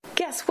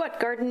Guess what,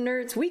 garden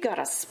nerds? We got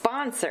a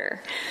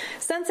sponsor.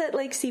 Sunset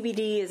Lake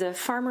CBD is a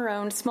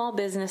farmer-owned small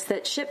business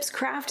that ships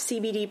craft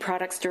CBD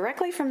products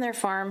directly from their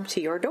farm to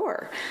your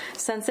door.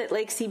 Sunset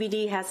Lake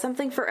CBD has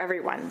something for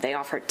everyone. They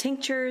offer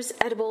tinctures,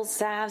 edibles,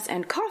 salves,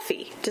 and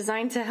coffee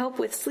designed to help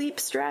with sleep,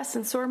 stress,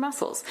 and sore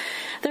muscles.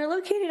 They're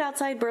located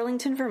outside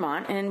Burlington,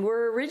 Vermont, and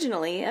were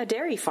originally a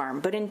dairy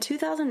farm, but in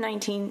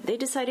 2019, they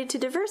decided to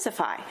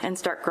diversify and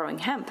start growing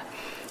hemp.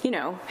 You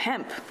know,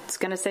 hemp. It's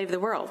going to save the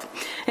world.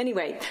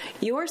 Anyway,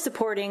 you're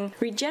supporting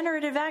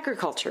regenerative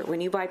agriculture when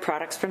you buy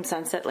products from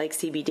Sunset Lake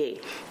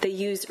CBD. They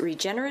use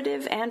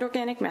regenerative and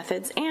organic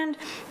methods, and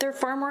their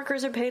farm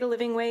workers are paid a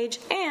living wage,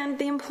 and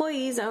the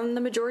employees own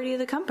the majority of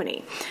the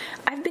company.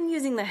 I've been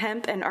using the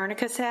hemp and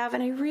arnica salve,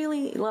 and I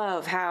really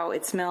love how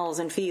it smells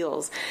and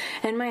feels.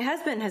 And my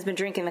husband has been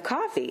drinking the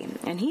coffee,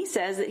 and he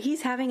says that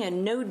he's having a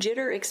no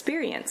jitter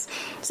experience.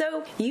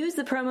 So use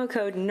the promo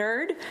code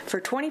NERD for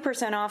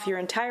 20% off your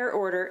entire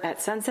order at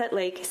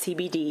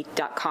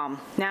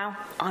sunsetlakecbd.com. Now,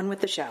 on with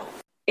the show.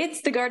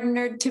 It's the Garden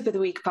Nerd Tip of the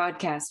Week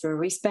podcast, where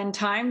we spend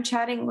time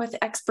chatting with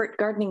expert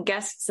gardening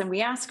guests and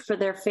we ask for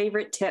their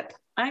favorite tip.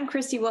 I'm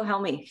Christy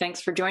Wilhelmi.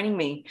 Thanks for joining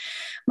me.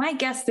 My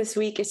guest this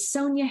week is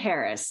Sonia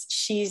Harris.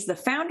 She's the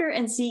founder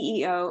and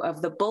CEO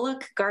of the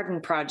Bullock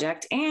Garden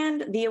Project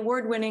and the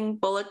award-winning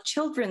Bullock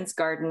Children's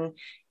Garden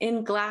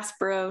in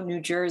Glassboro, New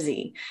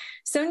Jersey.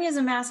 Sonia is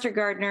a master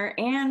gardener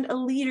and a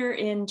leader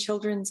in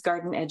children's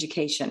garden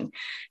education.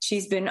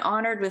 She's been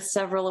honored with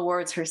several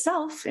awards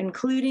herself,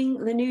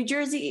 including the New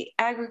Jersey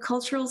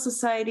Agricultural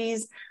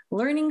Society's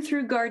Learning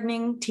Through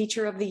Gardening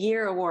Teacher of the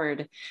Year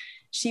Award.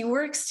 She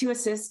works to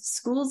assist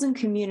schools and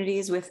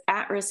communities with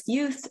at-risk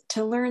youth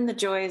to learn the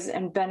joys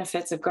and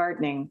benefits of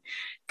gardening.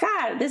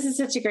 God, this is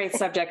such a great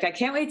subject. I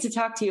can't wait to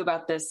talk to you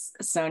about this,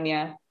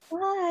 Sonia.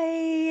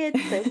 Hi,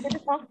 it's so good to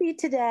talk to you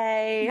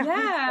today.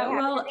 Yeah, so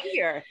well,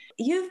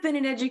 you've been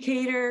an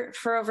educator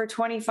for over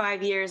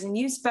 25 years and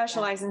you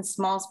specialize in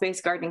small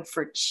space gardening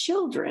for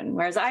children,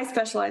 whereas I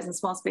specialize in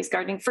small space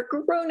gardening for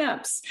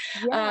grown-ups.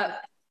 Yeah.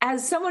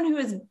 As someone who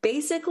is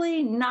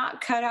basically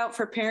not cut out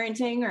for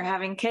parenting or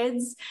having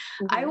kids,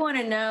 I want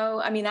to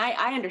know,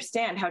 I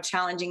understand how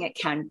challenging it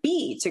can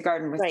be to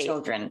garden with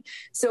children.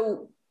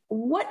 So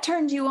what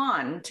turned you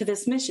on to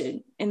this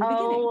mission in the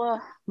beginning? Oh,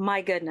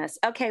 my goodness.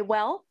 Okay,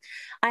 well,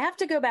 I have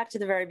to go back to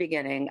the very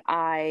beginning.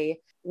 I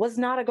was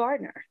not a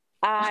gardener.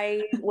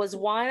 I was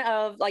one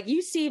of, like,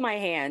 you see my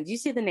hands, you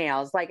see the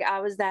nails. Like,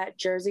 I was that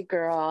Jersey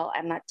girl.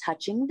 I'm not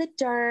touching the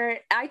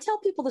dirt. I tell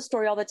people the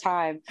story all the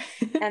time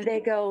and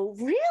they go,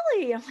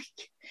 really? I'm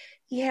like,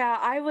 yeah,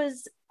 I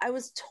was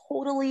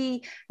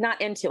totally not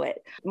into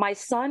it. My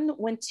son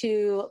went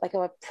to like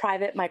a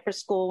private micro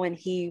school when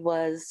he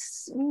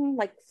was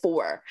like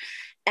 4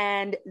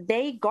 and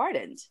they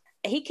gardened.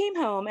 He came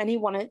home and he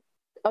wanted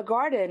a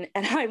garden.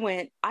 And I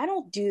went, I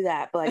don't do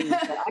that, buddy.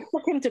 But I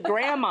took him to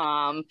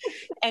grandmom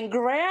and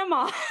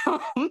grandma,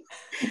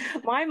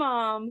 my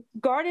mom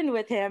gardened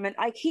with him and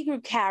he grew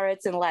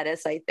carrots and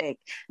lettuce, I think.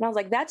 And I was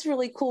like, that's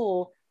really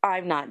cool.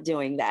 I'm not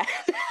doing that.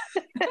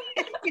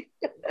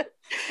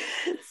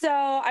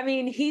 So,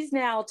 he's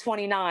now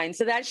 29.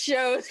 So that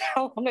shows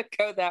how long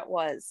ago that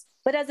was.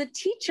 But as a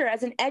teacher,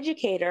 as an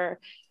educator,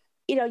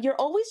 you're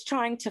always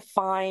trying to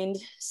find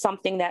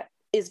something that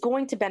is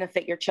going to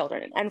benefit your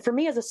children. And for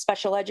me as a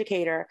special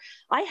educator,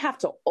 I have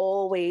to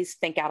always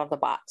think out of the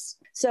box.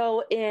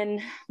 So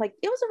it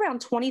was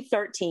around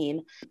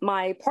 2013,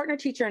 my partner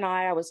teacher and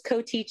I was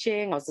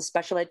co-teaching. I was the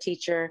special ed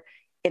teacher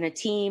in a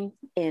team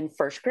in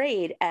first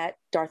grade at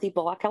Dorothy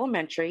Bullock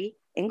Elementary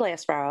in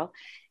Glassboro.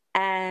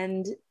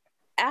 And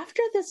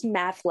after this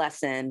math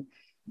lesson,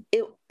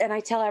 and I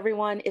tell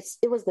everyone, it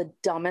was the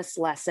dumbest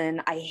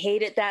lesson. I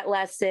hated that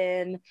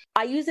lesson.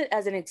 I use it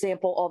as an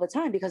example all the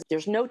time because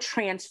there's no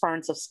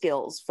transference of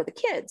skills for the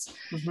kids.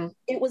 Mm-hmm.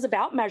 It was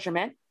about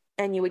measurement,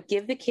 and you would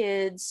give the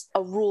kids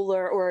a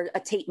ruler or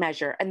a tape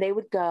measure, and they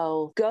would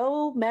go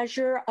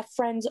measure a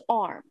friend's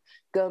arm,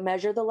 go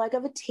measure the leg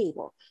of a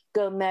table,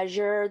 go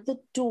measure the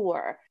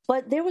door.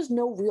 But there was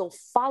no real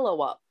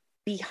follow-up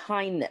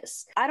behind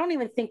this. I don't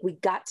even think we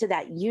got to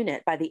that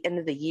unit by the end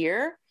of the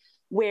year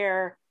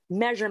where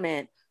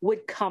measurement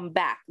would come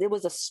back. It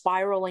was a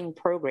spiraling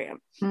program.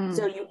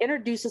 So you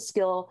introduce a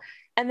skill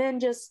and then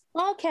just,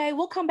 okay,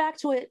 we'll come back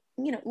to it,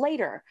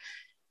 later.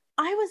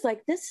 I was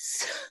like, this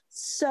is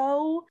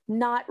so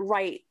not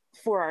right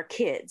for our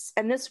kids.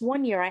 And this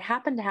one year I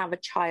happened to have a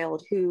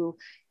child who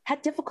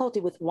had difficulty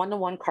with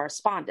one-to-one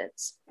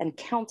correspondence and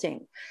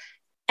counting.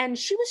 And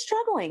she was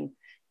struggling.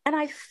 And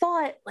I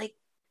thought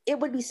it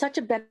would be such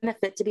a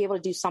benefit to be able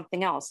to do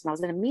something else. And I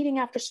was in a meeting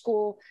after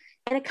school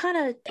and it kind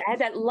of had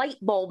that light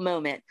bulb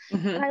moment.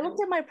 Mm-hmm. And I looked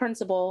at my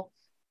principal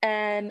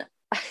and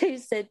I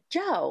said,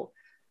 Joe,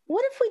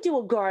 what if we do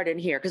a garden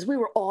here? Because we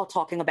were all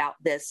talking about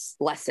this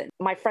lesson.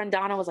 My friend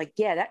Donna was like,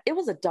 yeah, it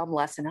was a dumb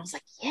lesson. I was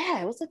like,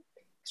 yeah,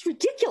 it's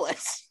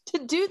ridiculous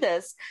to do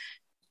this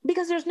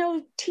because there's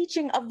no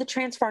teaching of the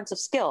transference of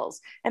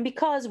skills. And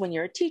because when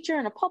you're a teacher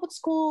in a public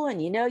school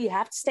and you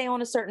have to stay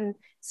on a certain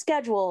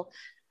schedule,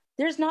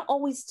 there's not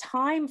always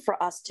time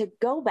for us to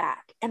go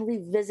back and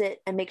revisit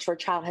and make sure a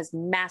child has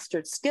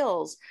mastered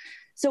skills.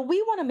 So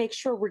we want to make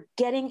sure we're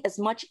getting as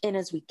much in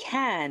as we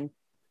can,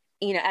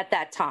 at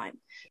that time.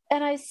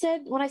 And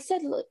when I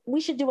said, look,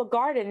 we should do a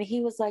garden,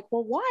 he was like,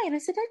 well, why? And I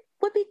said, that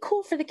would be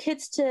cool for the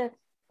kids to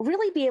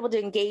really be able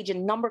to engage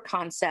in number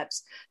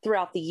concepts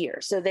throughout the year.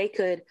 So they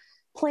could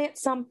plant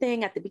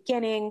something at the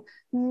beginning,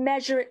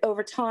 measure it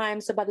over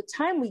time. So by the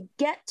time we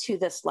get to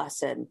this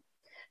lesson,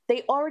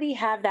 they already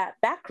have that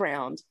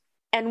background,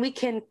 and we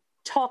can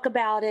talk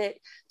about it,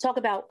 talk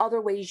about other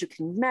ways you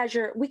can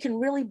measure. We can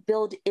really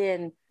build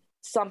in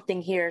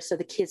something here so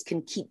the kids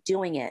can keep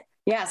doing it.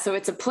 Yeah. So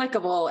it's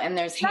applicable and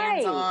there's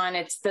hands-on.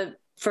 Right. It's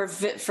for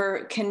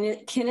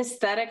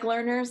kinesthetic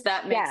learners,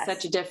 that makes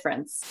such a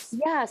difference.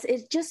 Yes,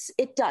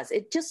 it does.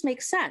 It just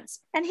makes sense.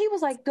 And he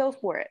was like, go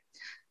for it.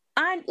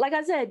 Like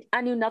I said,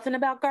 I knew nothing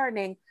about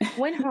gardening.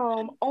 Went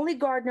home. Only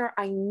gardener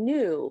I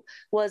knew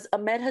was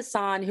Ahmed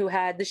Hassan, who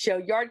had the show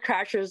Yard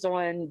Crashers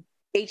on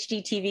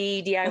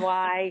HGTV,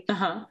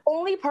 DIY.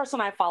 Only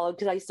person I followed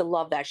because I used to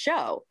love that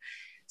show.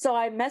 So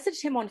I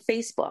messaged him on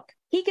Facebook.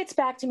 He gets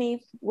back to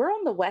me. We're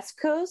on the West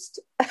Coast.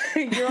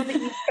 You're on the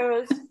East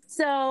Coast.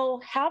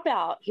 So how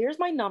about, here's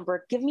my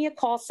number. Give me a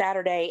call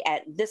Saturday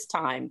at this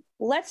time.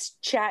 Let's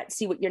chat,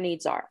 see what your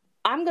needs are.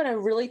 I'm going to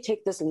really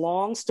take this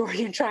long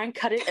story and try and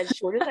cut it as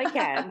short as I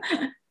can.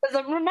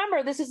 Because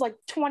remember, this is like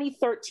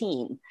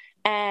 2013.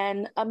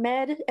 And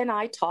Ahmed and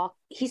I talk.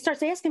 He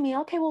starts asking me,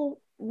 okay, well,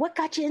 what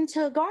got you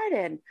into a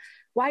garden?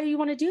 Why do you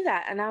want to do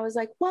that? And I was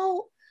like,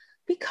 well,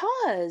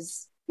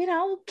 because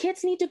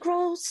kids need to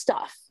grow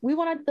stuff. We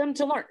wanted them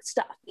to learn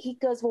stuff. He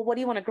goes, well, what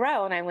do you want to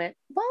grow? And I went,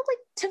 well, like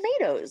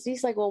tomatoes.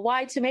 He's like, well,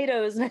 why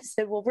tomatoes? And I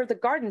said, well, we're the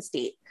garden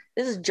state.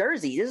 This is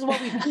Jersey. This is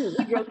what we do.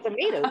 We grow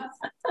tomatoes.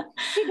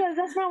 He goes,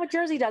 that's not what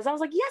Jersey does. I was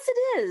like, yes,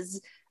 it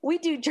is. We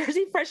do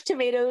Jersey fresh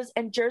tomatoes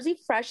and Jersey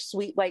fresh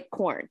sweet white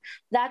corn.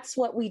 That's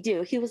what we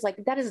do. He was like,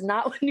 that is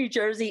not what New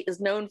Jersey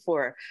is known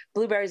for,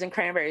 blueberries and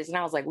cranberries. And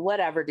I was like,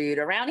 whatever, dude.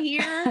 Around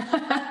here,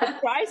 the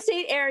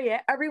tri-state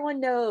area,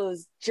 everyone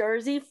knows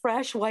Jersey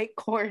fresh white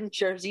corn,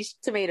 Jersey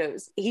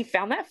tomatoes. He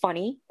found that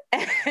funny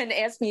and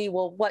asked me,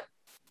 well, what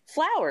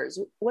flowers?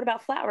 What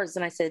about flowers?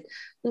 And I said,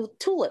 well,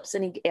 tulips.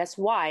 And he asked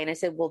why. And I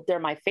said, well, they're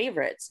my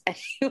favorites. And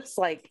he was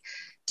like,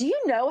 do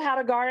you know how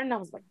to garden? And I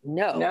was like,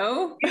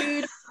 no.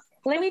 Dude,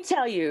 let me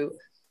tell you,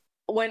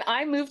 when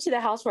I moved to the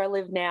house where I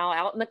live now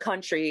out in the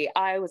country,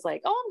 I was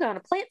like, oh, I'm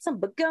going to plant some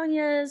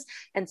begonias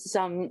and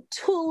some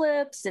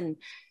tulips and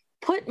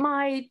put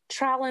my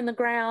trowel in the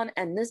ground.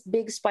 And this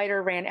big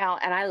spider ran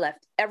out and I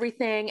left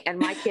everything. And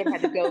my kid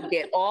had to go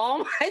get all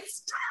my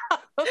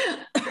stuff.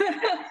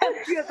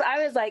 Because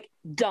I was like,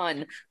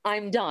 done.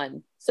 I'm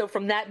done. So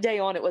from that day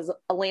on, it was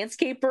a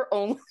landscaper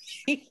only.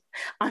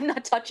 I'm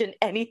not touching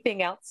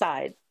anything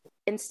outside.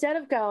 Instead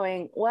of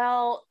going,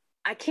 well,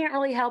 I can't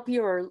really help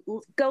you, or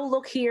go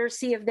look here,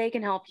 see if they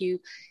can help you.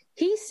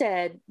 He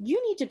said,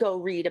 you need to go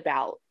read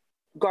about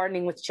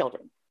gardening with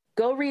children.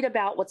 Go read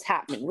about what's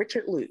happening.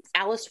 Richard Loup,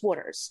 Alice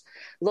Waters,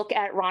 look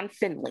at Ron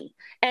Finley.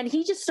 And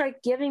he just started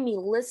giving me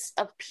lists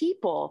of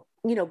people,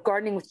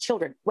 gardening with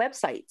children,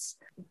 websites.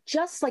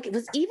 Just like it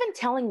was even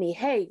telling me,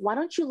 hey, why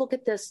don't you look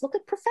at this? Look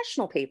at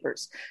professional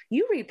papers.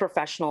 You read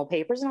professional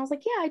papers. And I was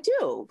like, yeah, I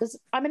do, because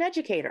I'm an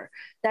educator.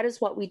 That is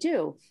what we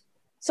do.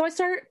 So I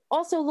started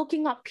also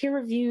looking up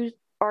peer-reviewed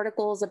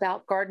articles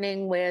about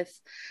gardening with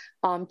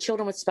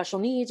children with special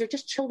needs or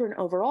just children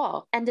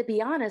overall. And to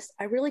be honest,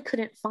 I really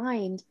couldn't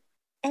find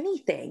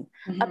anything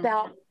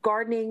about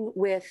gardening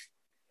with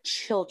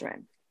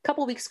children. A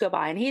couple of weeks go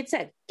by and he had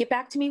said, get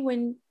back to me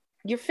when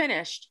you're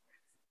finished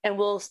and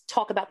we'll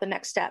talk about the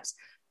next steps.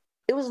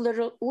 It was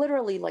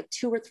literally like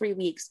 2 or 3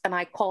 weeks. And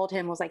I called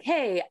him, was like,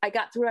 hey, I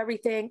got through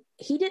everything.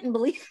 He didn't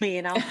believe me.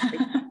 And I was like,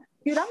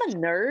 dude, I'm a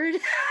nerd.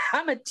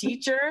 I'm a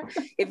teacher.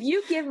 If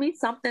you give me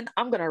something,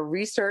 I'm going to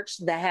research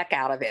the heck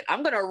out of it.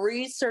 I'm going to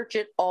research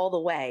it all the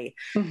way.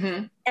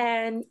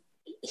 And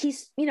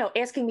he's,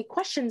 asking me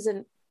questions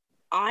and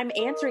I'm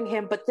answering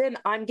him, but then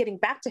I'm getting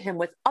back to him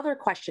with other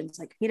questions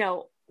like,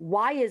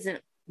 why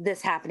isn't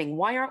this happening?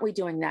 Why aren't we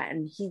doing that?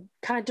 And he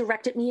kind of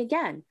directed me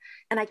again.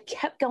 And I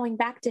kept going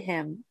back to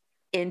him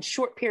in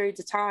short periods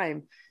of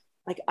time.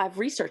 Like, I've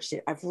researched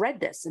it. I've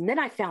read this. And then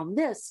I found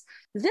this.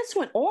 This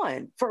went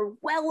on for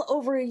well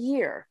over a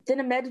year. Then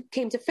Ahmed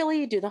came to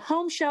Philly to do the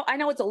home show. I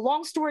know it's a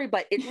long story,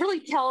 but it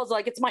really tells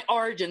like it's my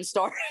origin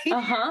story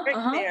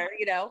there,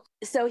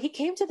 So he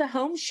came to the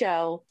home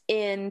show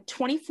in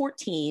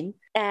 2014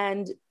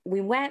 and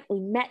we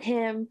met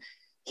him.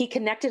 He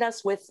connected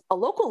us with a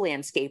local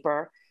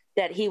landscaper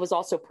that he was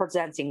also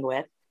presenting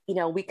with.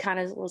 We kind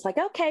of was like,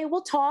 okay,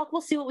 we'll talk.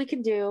 We'll see what we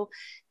can do.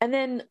 And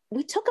then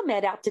we took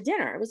Ahmed out to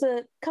dinner. It was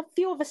a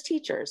few of us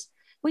teachers.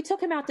 We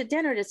took him out to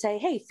dinner to say,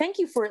 hey, thank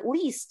you for at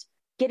least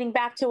getting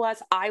back to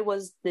us. I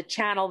was the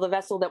channel, the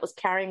vessel that was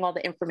carrying all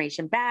the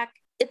information back.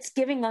 It's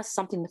giving us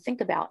something to think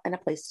about and a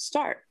place to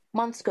start.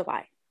 Months go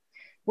by.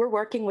 We're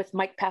working with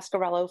Mike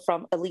Pasquarello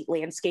from Elite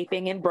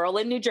Landscaping in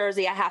Berlin, New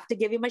Jersey. I have to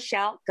give him a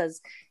shout because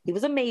he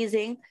was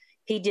amazing.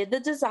 He did the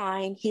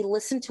design. He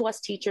listened to us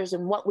teachers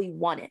and what we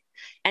wanted.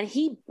 And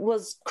he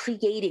was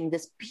creating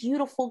this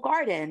beautiful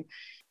garden.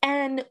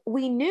 And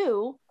we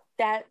knew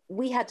that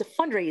we had to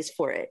fundraise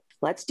for it.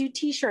 Let's do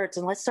t-shirts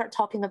and let's start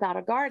talking about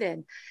a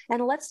garden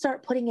and let's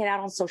start putting it out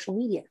on social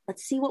media.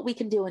 Let's see what we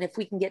can do and if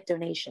we can get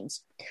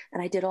donations.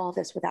 And I did all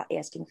this without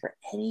asking for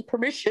any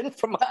permission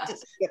from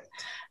us.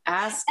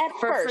 Ask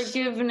for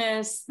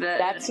forgiveness.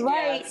 That's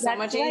right. So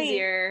much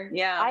easier.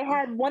 Yeah. I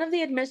had one of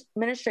the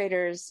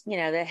administrators,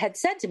 that had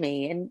said to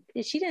me, and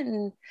she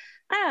didn't,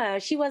 I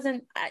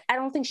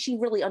don't think she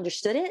really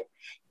understood it.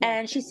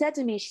 And she said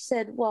to me, she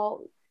said,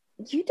 well,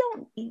 you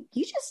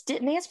just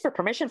didn't ask for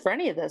permission for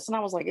any of this. And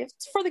I was like, if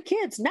it's for the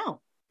kids, no.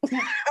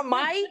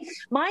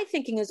 My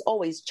thinking is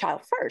always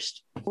child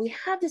first. We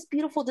have this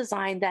beautiful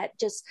design that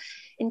just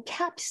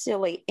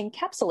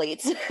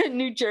encapsulates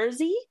New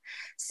Jersey,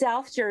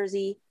 South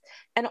Jersey.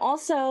 And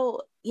also,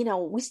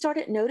 we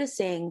started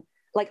noticing,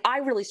 I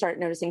really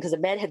started noticing because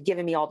Ahmed had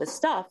given me all this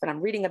stuff and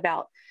I'm reading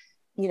about,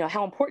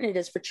 how important it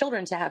is for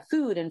children to have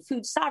food and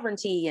food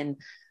sovereignty. And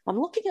I'm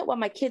looking at what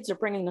my kids are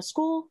bringing to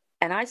school.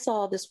 And I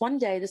saw this one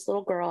day, this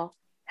little girl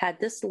had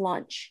this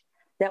lunch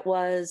that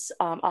was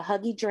a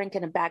Huggy drink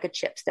and a bag of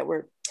chips that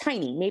were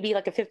tiny, maybe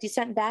like a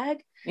 50-cent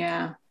bag.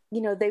 Yeah.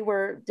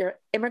 They're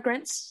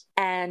immigrants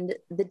and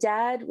the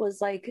dad was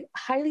like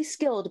highly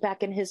skilled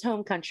back in his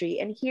home country.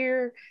 And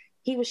here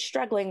he was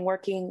struggling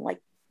working like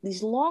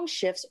these long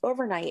shifts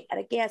overnight at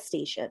a gas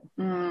station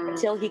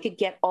until he could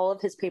get all of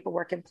his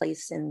paperwork in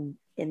place in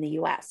the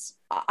US.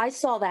 I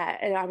saw that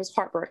and I was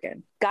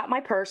heartbroken. Got my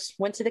purse,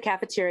 went to the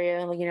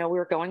cafeteria, we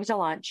were going to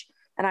lunch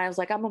and I was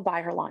like, I'm gonna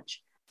buy her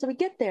lunch. So we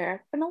get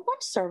there and the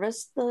lunch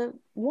service, the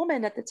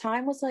woman at the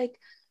time was like,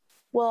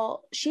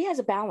 well, she has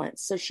a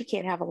balance, so she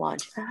can't have a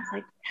lunch. And I was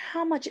like,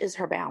 how much is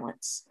her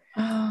balance?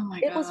 Oh my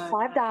God. It was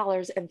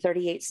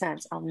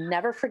 $5.38. I'll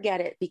never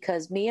forget it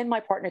because me and my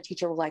partner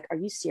teacher were like, are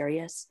you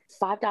serious?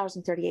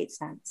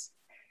 $5.38.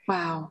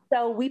 Wow.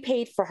 So we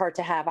paid for her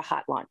to have a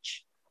hot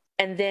lunch.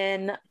 And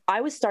then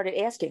I started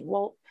asking,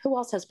 well, who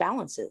else has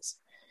balances?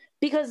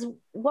 Because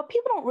what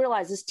people don't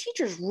realize is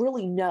teachers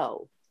really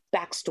know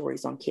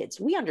backstories on kids.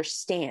 We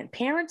understand.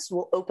 Parents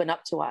will open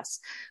up to us.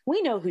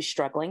 We know who's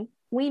struggling.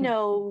 We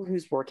know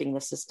who's working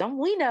the system.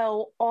 We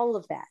know all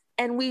of that.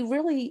 And we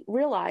really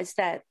realized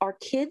that our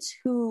kids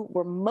who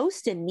were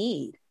most in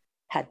need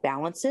had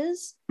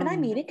balances. And I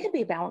mean, it could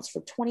be a balance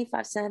for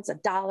 25 cents,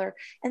 $1.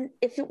 And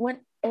if it went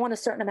on a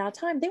certain amount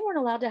of time, they weren't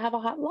allowed to have a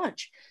hot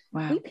lunch.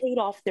 Wow. We paid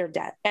off their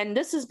debt. And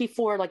this is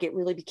before it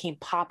really became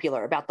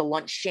popular about the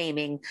lunch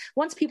shaming.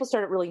 Once people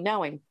started really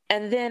knowing.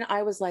 And then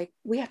I was like,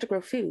 we have to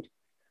grow food.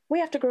 We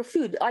have to grow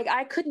food.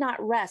 I could not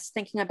rest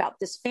thinking about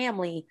this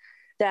family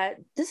that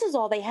this is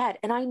all they had.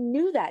 And I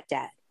knew that,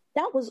 Dad.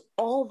 That was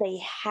all they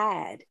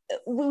had.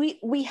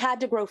 We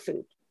had to grow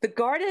food. The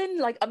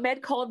garden,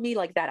 Ahmed called me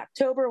that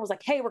October and was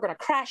like, hey, we're going to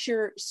crash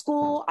your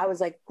school. I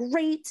was like,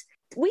 great.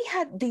 We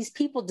had these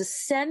people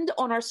descend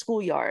on our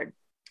schoolyard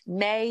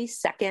May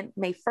 2nd,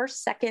 May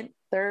 1st, 2nd,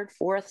 3rd,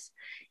 4th.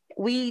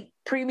 We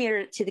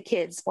premiered it to the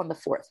kids on the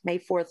 4th, May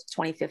 4th,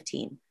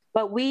 2015.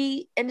 But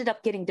we ended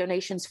up getting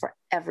donations for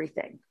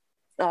everything.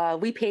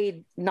 We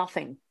paid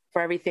nothing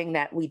for everything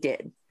that we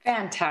did.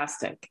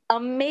 Fantastic.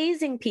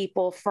 Amazing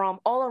people from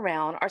all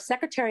around. Our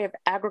Secretary of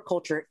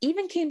Agriculture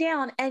even came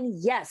down and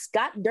yes,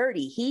 got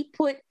dirty. He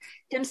put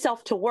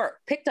himself to work,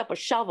 picked up a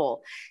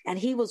shovel, and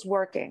he was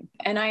working.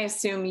 And I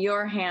assume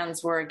your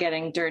hands were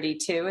getting dirty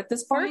too at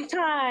this point? First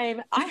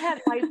time I had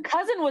my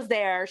cousin was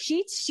there.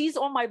 She's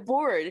on my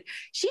board.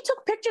 She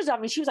took pictures of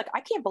me. She was like,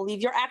 I can't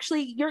believe you're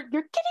getting your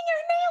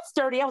nails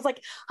dirty. I was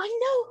like, I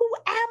know, who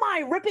am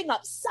I? Ripping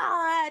up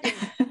sod,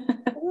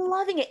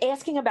 loving it,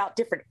 asking about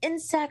different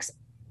insects.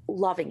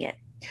 Loving it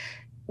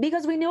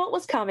because we knew it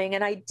was coming.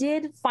 And I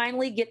did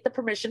finally get the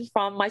permission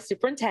from my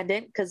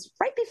superintendent because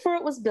right before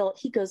it was built,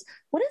 he goes,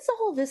 what is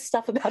all this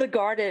stuff about a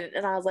garden?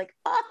 And I was like,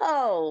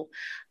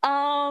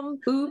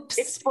 oops.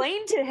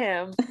 Explain to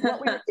him what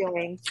we were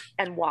doing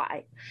and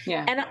why.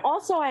 Yeah. And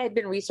also I had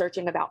been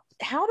researching about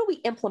how do we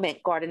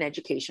implement garden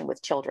education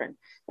with children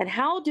and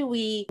how do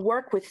we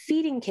work with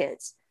feeding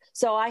kids?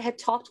 So I had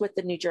talked with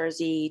the New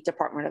Jersey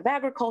Department of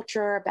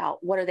Agriculture about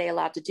what are they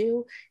allowed to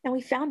do. And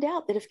we found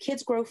out that if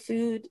kids grow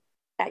food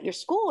at your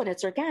school and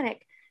it's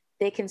organic,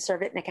 they can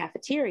serve it in a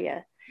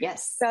cafeteria.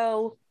 Yes.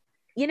 So,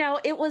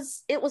 it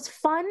was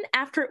fun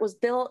after it was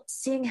built,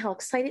 seeing how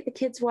excited the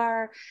kids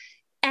were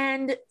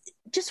and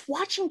just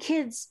watching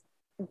kids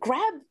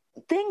grab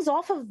things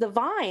off of the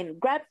vine,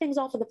 grab things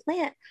off of the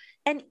plant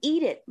and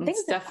eat it. And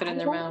stuff it in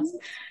their mouths.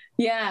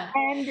 Yeah.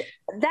 And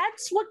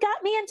that's what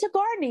got me into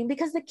gardening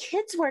because the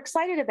kids were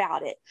excited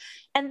about it.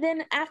 And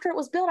then after it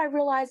was built, I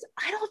realized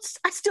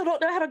I still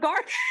don't know how to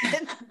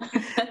garden.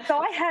 So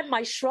I had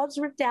my shrubs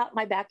ripped out in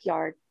my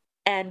backyard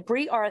and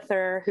Brie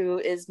Arthur, who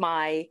is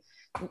I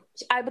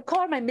would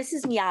call her my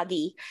Mrs.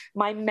 Miyagi,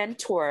 my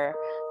mentor.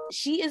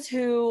 She is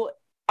who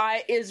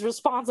is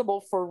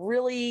responsible for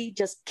really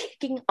just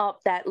kicking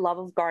up that love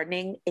of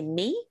gardening in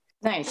me.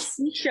 Nice.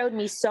 She showed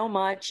me so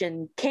much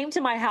and came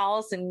to my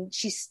house, and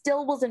she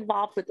still was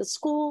involved with the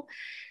school,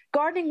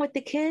 gardening with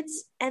the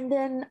kids. And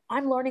then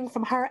I'm learning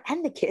from her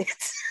and the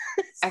kids.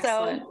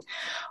 Excellent. So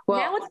well,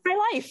 now it's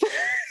my life.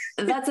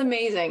 That's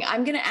amazing.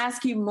 I'm going to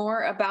ask you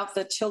more about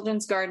the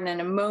children's garden in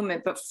a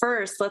moment, but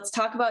first let's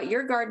talk about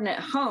your garden at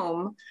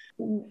home.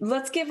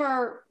 Let's give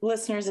our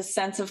listeners a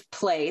sense of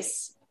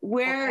place.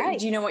 Where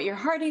do you know what your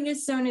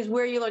hardiness zone is?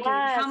 Where are you located?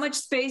 Yes. How much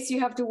space you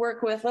have to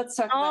work with? Let's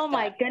talk about that. Oh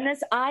my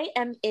goodness. I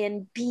am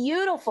in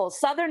beautiful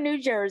Southern New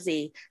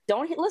Jersey.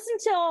 Don't listen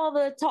to all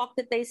the talk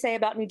that they say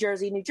about New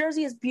Jersey. New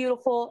Jersey is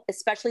beautiful,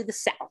 especially the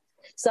South.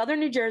 Southern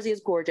New Jersey is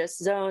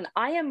gorgeous.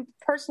 I am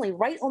personally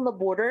right on the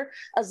border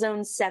of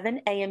zone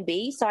 7 A and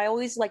B. So I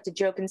always like to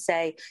joke and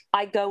say,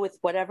 I go with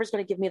whatever's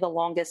going to give me the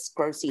longest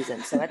grow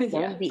season. So that's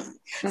zone B.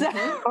 Mm-hmm. So,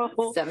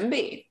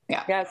 7B.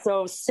 Yeah.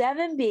 So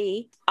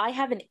 7B, I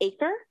have an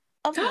acre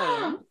of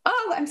land.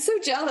 Oh, I'm so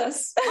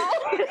jealous.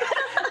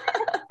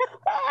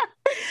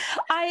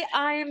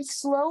 I am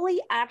slowly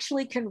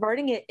actually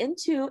converting it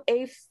into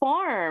a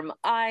farm.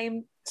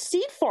 I'm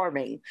seed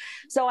farming.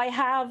 So I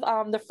have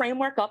the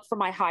framework up for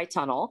my high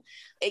tunnel.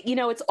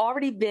 It's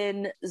already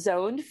been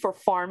zoned for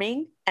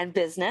farming and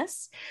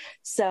business.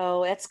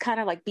 So it's kind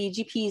of like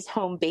BGP's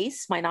home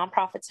base, my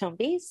nonprofit's home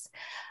base.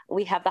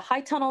 We have the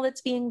high tunnel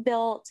that's being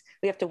built.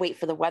 We have to wait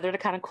for the weather to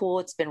kind of cool.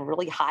 It's been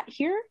really hot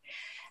here.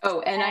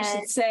 Oh, and I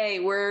should say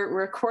we're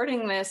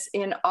recording this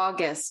in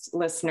August,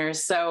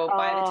 listeners. So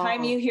by the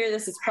time you hear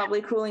this, it's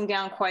probably cooling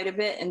down quite a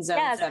bit in zone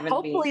 7B.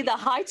 Hopefully the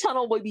high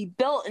tunnel will be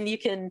built and you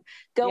can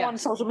go on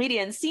social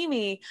media and see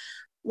me.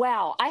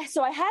 Wow.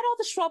 So I had all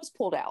the shrubs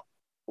pulled out.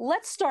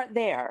 Let's start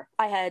there.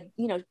 I had,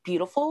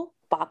 beautiful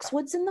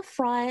boxwoods in the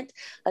front,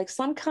 like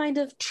some kind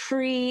of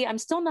tree. I'm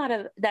still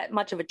not that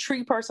much of a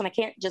tree person. I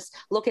can't just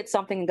look at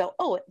something and go,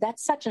 oh,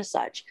 that's such and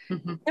such.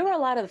 Mm-hmm. There were a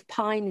lot of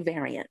pine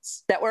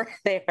variants that were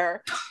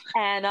there,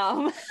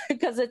 and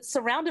because it's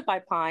surrounded by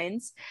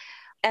pines.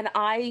 And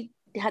I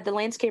had the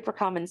landscaper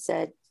come and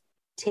said,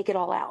 take it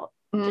all out.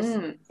 Just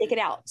take it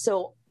out.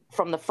 So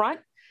from the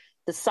front,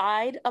 the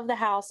side of the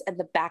house, and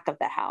the back of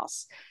the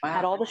house,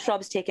 had all the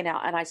shrubs taken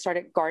out, and I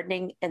started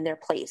gardening in their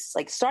place.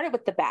 Like started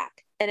with the back.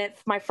 And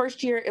my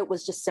first year, it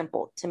was just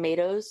simple: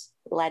 tomatoes,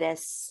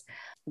 lettuce,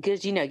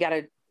 because you got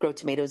to grow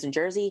tomatoes in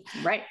Jersey,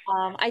 right?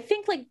 I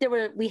think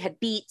we had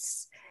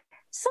beets,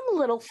 some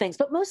little things,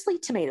 but mostly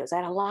tomatoes. I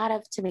had a lot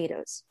of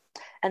tomatoes.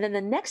 And then the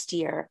next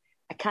year,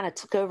 I kind of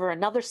took over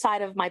another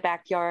side of my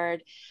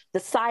backyard, the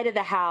side of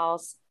the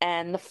house,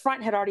 and the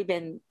front had already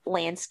been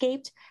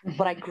landscaped,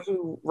 but I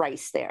grew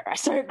rice there. I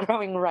started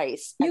growing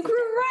rice. You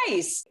grew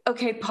rice.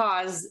 Okay,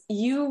 pause.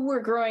 You were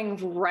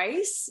growing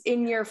rice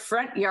in your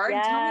front yard?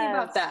 Yes. Tell me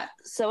about that.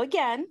 So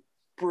again,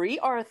 Brie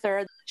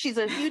Arthur, she's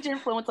a huge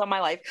influence on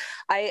my life.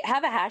 I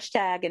have a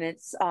hashtag, and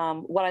it's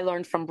what I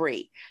learned from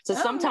Brie. So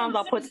sometimes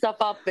I'll put stuff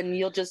up and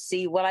you'll just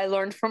see what I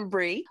learned from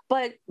Brie.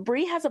 But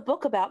Brie has a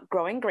book about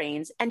growing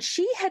grains, and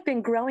she had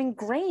been growing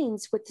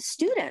grains with the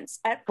students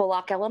at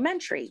Bullock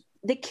Elementary.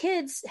 The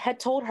kids had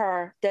told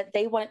her that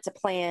they wanted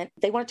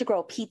to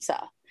grow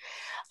pizza.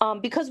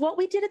 Because what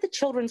we did at the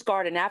children's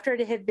garden, after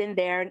it had been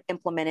there and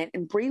implemented,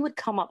 and Brie would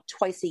come up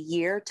twice a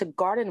year to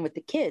garden with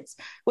the kids,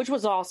 which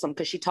was awesome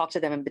because she talked to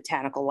them in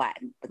botanical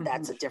Latin, but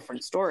that's a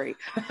different story.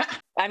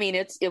 I mean,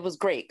 it was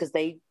great because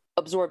they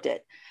absorbed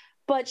it.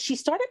 But she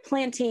started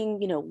planting,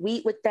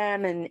 wheat with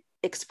them and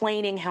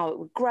explaining how it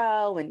would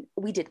grow. And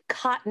we did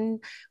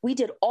cotton. We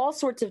did all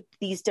sorts of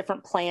these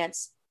different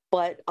plants,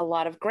 but a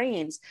lot of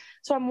grains.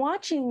 So I'm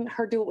watching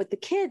her do it with the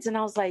kids, and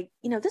I was like,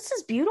 this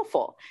is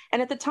beautiful.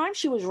 And at the time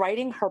she was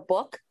writing her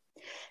book,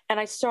 and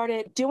I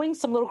started doing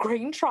some little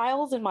grain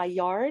trials in my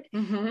yard.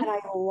 And I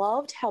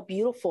loved how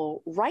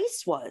beautiful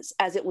rice was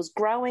as it was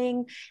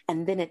growing.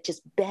 And then it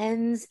just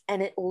bends,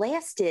 and it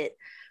lasted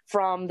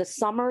from the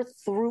summer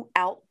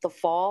throughout the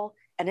fall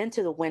and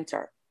into the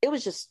winter. It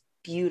was just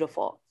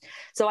beautiful.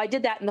 So I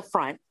did that in the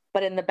front.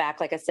 But in the back,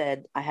 like I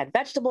said, I had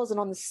vegetables. And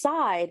on the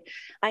side,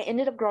 I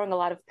ended up growing a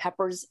lot of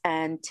peppers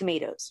and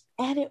tomatoes.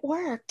 And it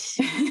worked.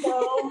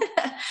 So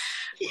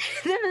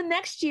then the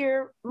next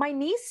year, my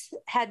niece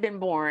had been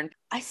born.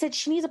 I said,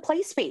 she needs a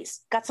play space.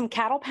 Got some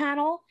cattle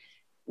panel,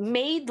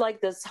 made like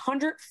this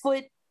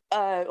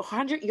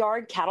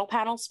 100-yard cattle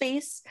panel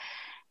space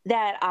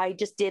that I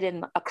just did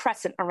in a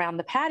crescent around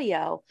the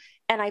patio.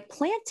 And I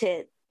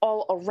planted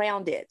all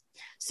around it.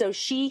 So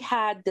she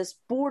had this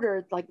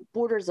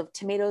borders of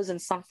tomatoes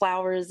and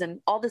sunflowers and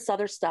all this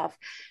other stuff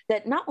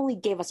that not only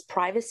gave us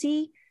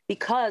privacy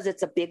because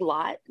it's a big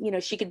lot,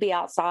 she could be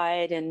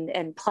outside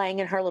and playing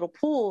in her little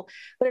pool,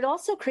 but it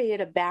also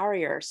created a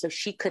barrier so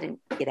she couldn't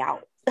get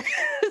out.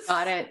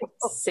 Got it.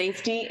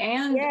 Safety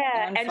and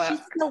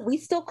we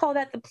still call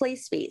that the play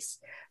space.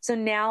 So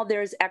now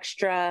there's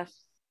extra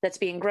that's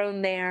being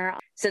grown there.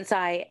 Since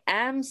I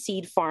am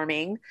seed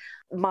farming,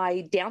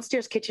 my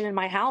downstairs kitchen in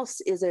my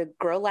house is a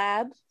grow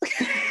lab. So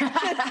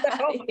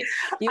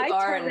I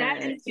turn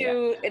that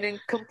into an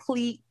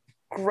incomplete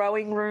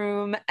growing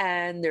room,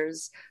 and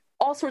there's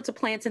all sorts of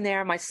plants in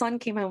there. My son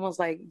came home and was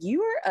like,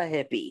 "You're a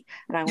hippie."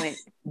 And I went,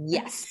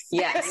 "Yes."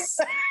 Yes.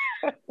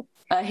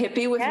 A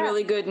hippie with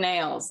really good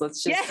nails.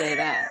 Let's just say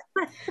that.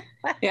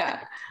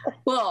 Yeah.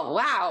 Well,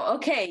 wow.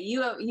 Okay.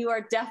 You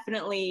are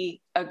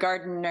definitely a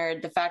garden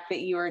nerd. The fact that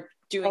you are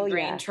doing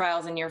grain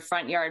trials in your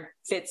front yard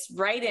fits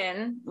right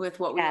in with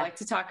what we like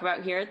to talk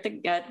about here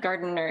at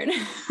Garden Nerd.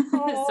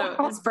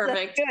 So it's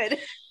perfect. Good.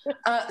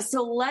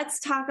 So let's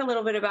talk a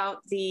little bit about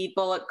the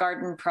Bullock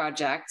Garden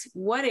Project.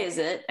 What is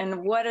it,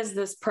 and what does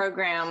this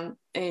program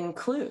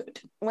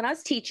include? When I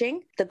was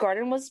teaching, the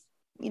garden was,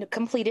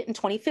 completed in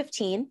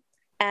 2015.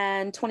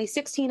 And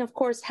 2016, of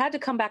course, had to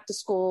come back to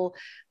school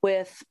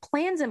with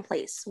plans in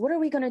place. What are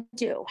we going to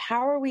do?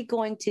 How are we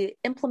going to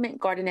implement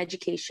garden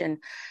education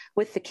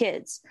with the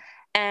kids?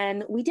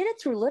 And we did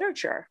it through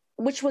literature,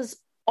 which was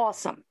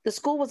awesome. The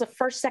school was a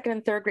first, second,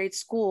 and third grade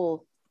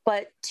school,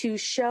 but to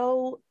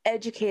show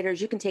educators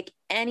you can take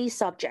any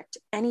subject,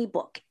 any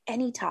book,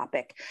 any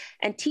topic,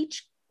 and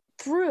teach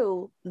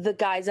through the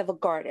guise of a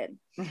garden.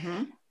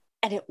 Mm-hmm.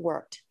 And it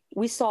worked.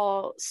 We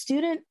saw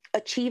student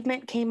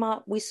achievement came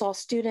up. We saw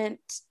student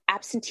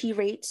absentee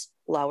rates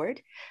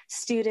lowered,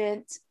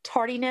 student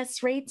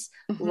tardiness rates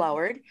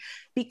lowered,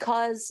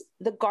 because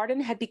the garden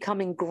had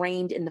become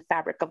ingrained in the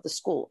fabric of the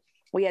school.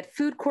 We had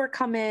food court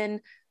come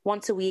in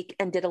once a week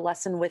and did a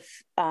lesson with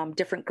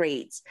different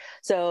grades.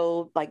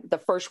 So like the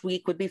first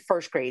week would be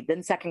first grade,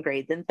 then second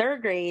grade, then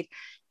third grade.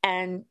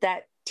 And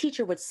that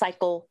teacher would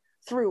cycle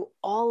through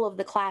all of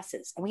the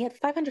classes. And we had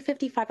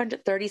 550,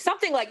 530,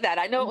 something like that.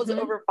 I know it was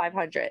over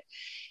 500,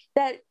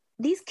 that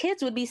these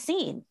kids would be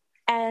seen.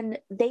 And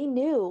they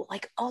knew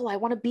like, oh, I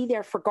want to be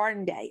there for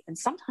garden day. And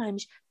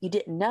sometimes you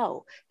didn't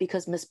know,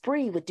 because Miss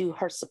Bree would do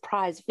her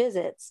surprise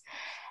visits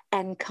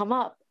and come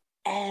up.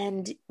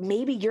 And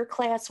maybe your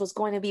class was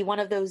going to be one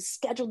of those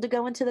scheduled to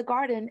go into the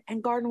garden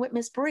and garden with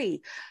Miss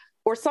Bree.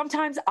 Or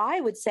sometimes I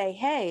would say,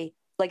 hey,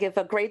 like if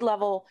a grade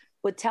level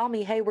would tell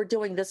me, hey, we're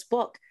doing this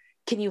book,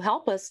 can you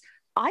help us?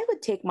 I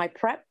would take my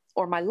prep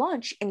or my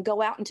lunch and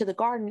go out into the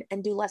garden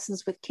and do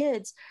lessons with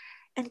kids.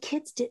 And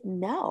kids didn't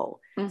know.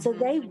 Mm-hmm. So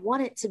they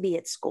wanted to be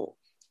at school.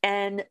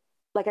 And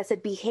like I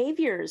said,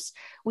 behaviors,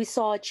 we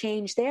saw a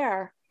change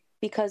there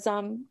because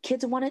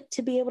kids wanted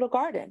to be able to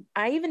garden.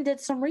 I even did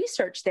some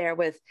research there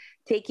with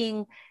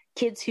taking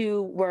kids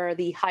who were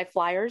the high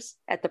flyers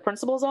at the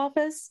principal's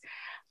office,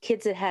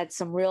 kids that had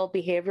some real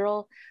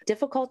behavioral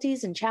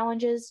difficulties and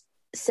challenges,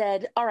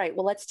 said, all right,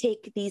 well, let's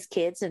take these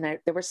kids, and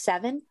there were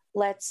 7.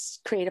 Let's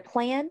create a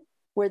plan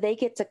where they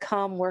get to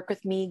come work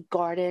with me,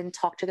 garden,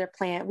 talk to their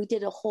plant. We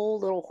did a whole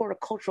little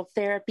horticultural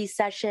therapy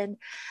session,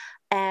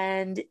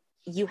 and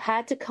you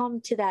had to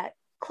come to that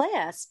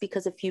class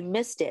because if you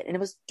missed it, and it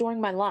was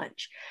during my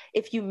lunch,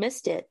 if you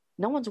missed it,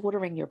 no one's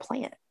watering your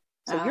plant.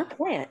 So your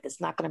plant is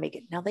not going to make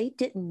it. Now, they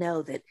didn't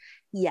know that,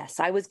 yes,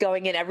 I was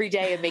going in every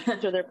day and making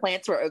sure their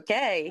plants were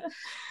okay.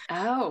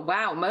 Oh,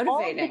 wow.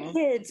 Motivating. All the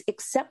kids,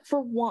 except for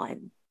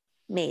one,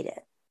 made it.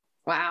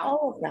 Wow.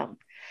 All of them.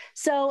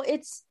 So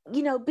it's,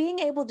 being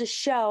able to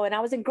show, and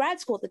I was in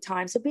grad school at the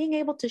time, so being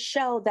able to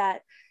show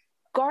that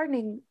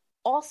gardening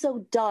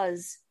also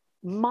does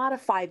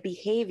modify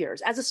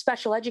behaviors. As a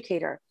special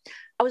educator,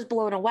 I was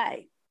blown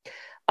away.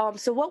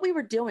 So what we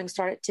were doing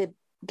started to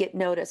get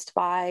noticed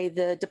by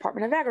the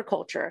Department of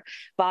Agriculture,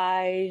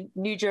 by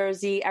New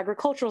Jersey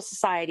Agricultural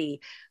Society,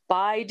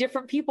 by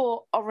different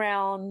people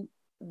around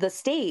the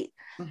state.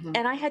 Mm-hmm.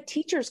 And I had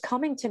teachers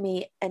coming to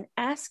me and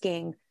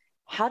asking,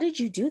 how did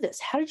you do this?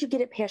 How did you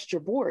get it past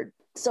your board?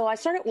 So I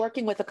started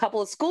working with a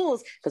couple of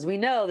schools, because we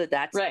know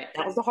that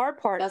was the hard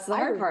part. That's the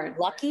hard part.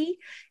 Lucky,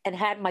 and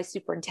had my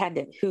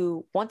superintendent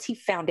who, once he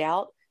found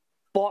out,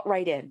 bought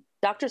right in.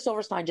 Dr.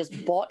 Silverstein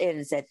just bought in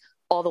and said,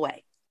 all the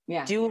way,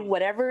 do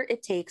whatever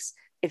it takes.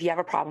 If you have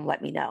a problem,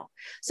 let me know.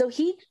 So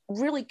he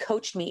really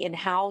coached me in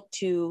how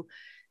to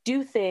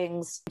do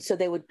things so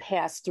they would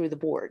pass through the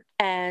board.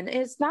 And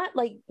it's not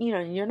like,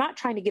 you're not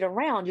trying to get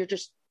around, you're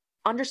just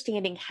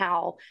understanding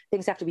how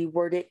things have to be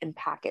worded and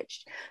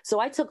packaged.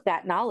 So I took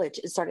that knowledge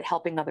and started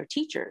helping other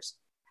teachers,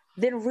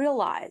 then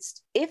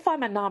realized if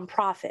I'm a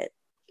nonprofit,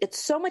 it's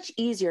so much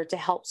easier to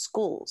help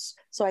schools.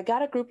 So I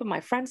got a group of my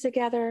friends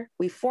together.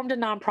 We formed a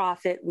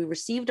nonprofit. We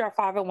received our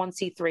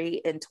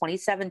 501c3 in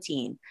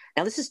 2017.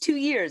 Now, this is 2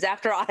 years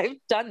after I've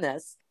done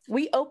this.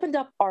 We opened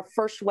up our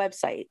first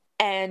website,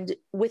 and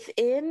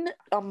within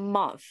a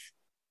month,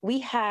 we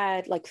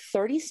had like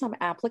 30 some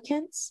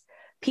applicants,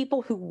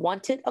 people who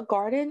wanted a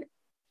garden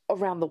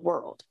around the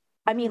world.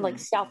 I mean, like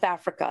South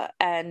Africa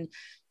and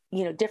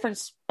different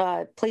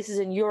places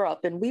in Europe.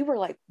 And we were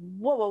like,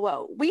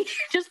 whoa. We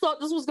just thought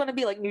this was going to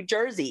be like New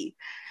Jersey.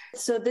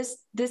 So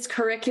this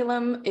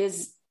curriculum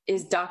is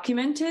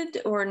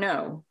documented or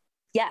no?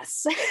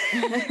 Yes,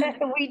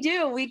 we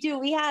do.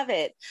 We have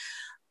it.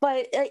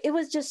 But it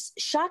was just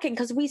shocking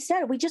because we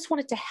said we just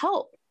wanted to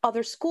help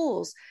other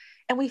schools.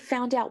 And we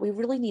found out we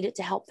really needed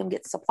to help them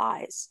get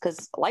supplies.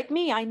 Because like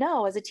me, I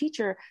know as a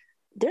teacher,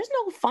 there's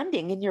no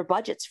funding in your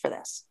budgets for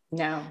this.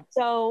 No.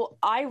 So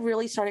I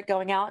really started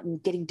going out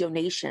and getting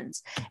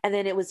donations. And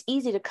then it was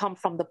easy to come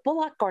from the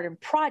Bullock Garden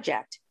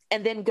Project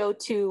and then go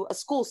to a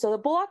school. So the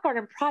Bullock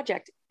Garden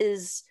Project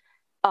is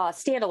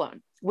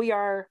standalone. We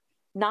are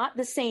not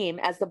the same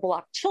as the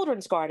Bullock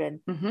Children's Garden,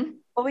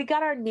 but we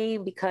got our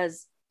name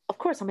because, of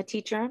course, I'm a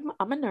teacher.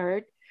 I'm a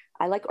nerd.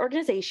 I like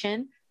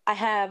organization. I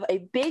have a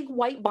big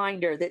white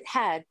binder that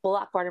had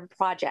Bullock Garden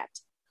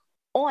Project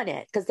on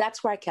it because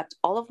that's where I kept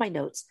all of my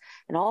notes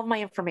and all of my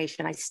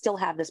information. I still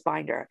have this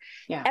binder.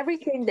 Yeah.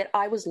 Everything that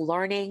I was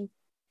learning,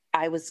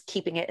 I was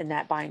keeping it in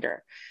that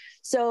binder.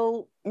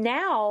 So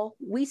now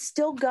we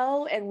still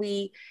go and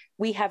we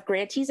have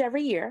grantees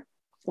every year.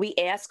 We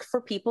ask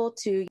for people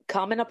to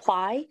come and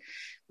apply.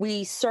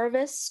 We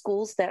service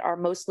schools that are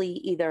mostly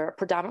either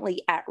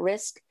predominantly at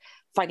risk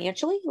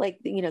financially, like,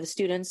 the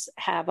students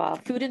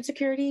have food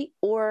insecurity,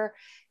 or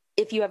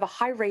if you have a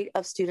high rate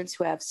of students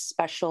who have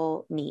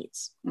special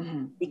needs,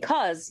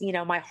 because,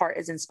 my heart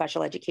is in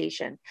special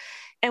education.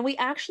 And we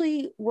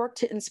actually work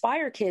to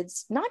inspire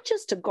kids, not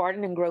just to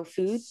garden and grow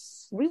food.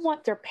 We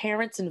want their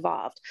parents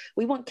involved.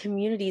 We want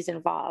communities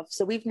involved.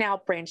 So we've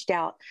now branched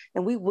out,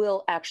 and we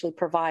will actually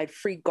provide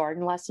free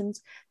garden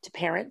lessons to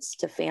parents,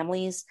 to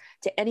families,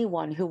 to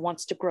anyone who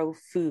wants to grow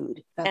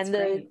food. That's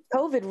great. The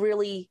COVID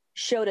really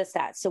showed us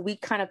that. So we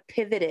kind of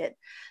pivoted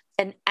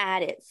and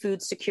added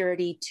food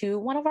security to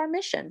one of our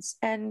missions.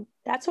 And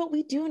that's what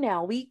we do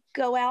now. We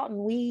go out and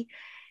we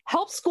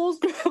help schools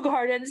grow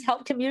gardens,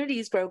 help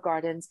communities grow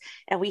gardens,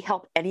 and we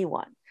help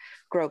anyone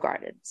grow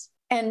gardens.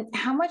 And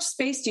how much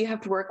space do you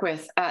have to work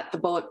with at the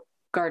Bullock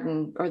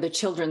Garden or the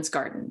Children's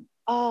Garden?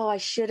 Oh, I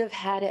should have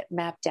had it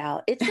mapped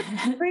out. It's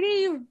a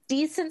pretty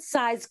decent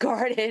sized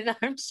garden.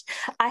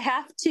 I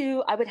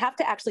would have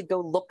to actually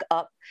go look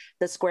up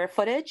the square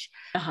footage,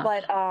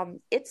 but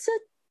it's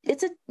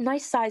a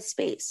nice size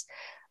space.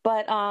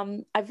 But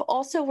I've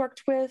also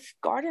worked with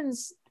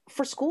gardens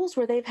for schools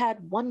where they've had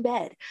one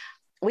bed.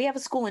 We have a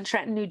school in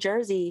Trenton, New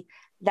Jersey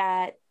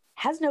that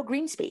has no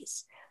green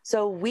space.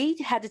 So we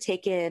had to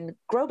take in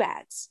grow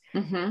bags,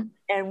 and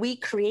we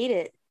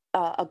created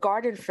a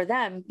garden for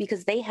them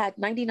because they had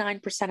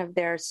 99% of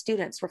their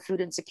students were food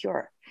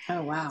insecure.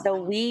 Oh, wow.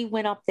 So we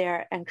went up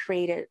there and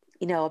created,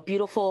 a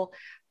beautiful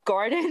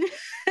garden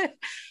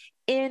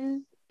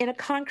in a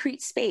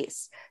concrete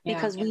space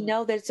because we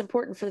know that it's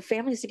important for the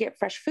families to get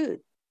fresh food.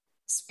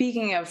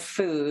 Speaking of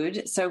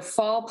food, so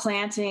fall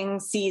planting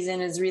season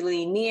is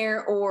really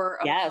near or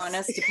upon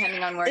us,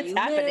 depending on where you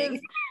live.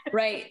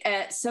 Right.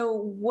 So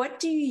what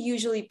do you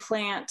usually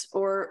plant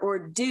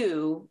or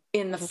do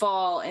in the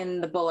fall in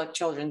the Bullock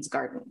Children's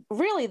Garden?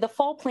 Really, the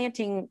fall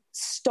planting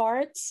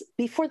starts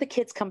before the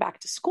kids come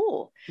back to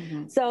school.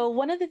 So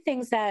one of the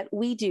things that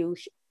we do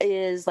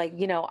is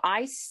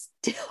I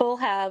still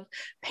have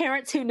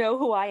parents who know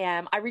who I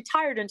am. I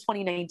retired in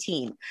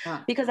 2019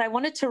 because I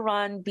wanted to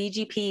run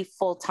BGP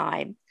full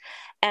time.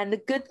 And the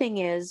good thing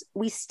is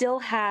we still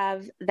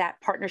have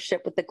that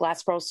partnership with the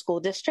Glassboro School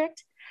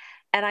District.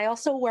 And I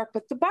also work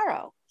with the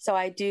borough. So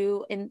I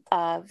do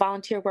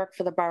volunteer work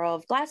for the borough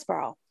of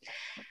Glassboro.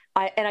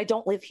 I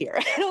don't live here.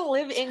 I don't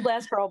live in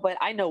Glassboro, but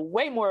I know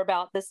way more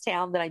about this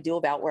town than I do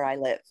about where I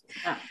live.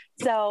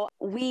 So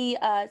we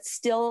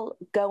still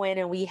go in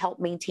and we help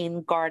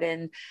maintain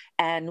garden.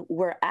 And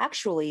we're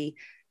actually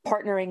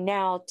partnering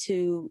now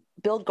to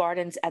build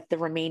gardens at the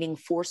remaining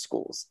 4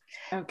 schools.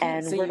 Okay,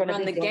 and so we're going to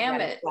run the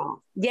gamut.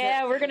 Well.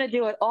 Yeah, we're going to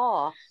do it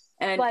all.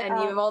 And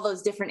you have all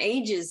those different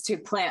ages to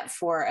plant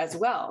for as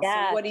well.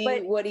 Yeah, so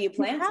what are you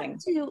planting?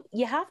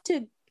 You have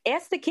to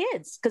ask the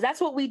kids, because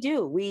that's what we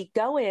do. We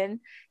go in,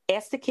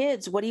 ask the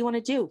kids, what do you want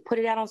to do? Put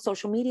it out on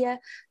social media.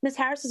 Ms.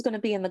 Harris is going to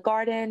be in the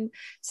garden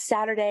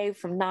Saturday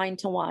from 9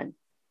 to 1.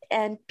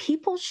 And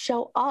people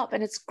show up,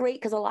 and it's great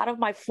because a lot of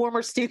my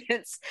former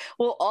students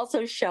will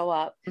also show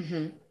up.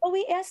 But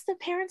we ask the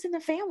parents and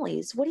the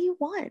families, what do you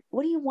want?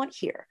 What do you want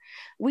here?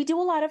 We do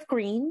a lot of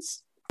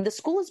greens. The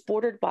school is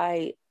bordered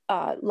by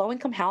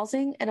low-income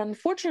housing. And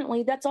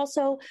unfortunately, that's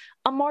also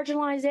a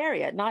marginalized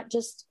area, not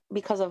just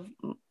because of,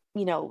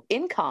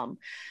 income,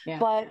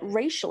 but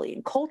racially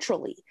and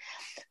culturally.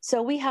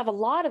 So we have a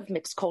lot of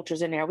mixed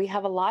cultures in there. We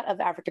have a lot of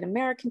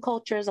African-American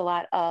cultures, a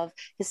lot of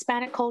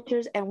Hispanic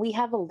cultures, and we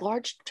have a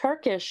large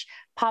Turkish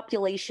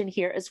population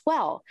here as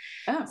well.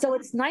 So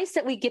it's nice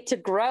that we get to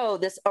grow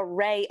this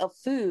array of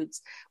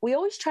foods. We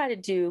always try to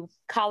do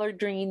collard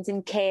greens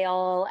and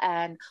kale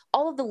and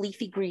all of the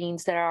leafy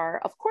greens that are,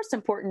 of course,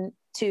 important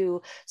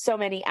to so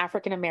many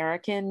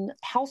African-American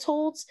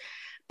households.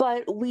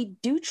 But we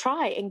do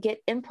try and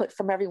get input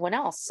from everyone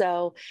else.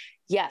 So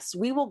yes,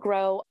 we will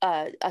grow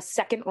a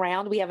second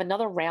round. We have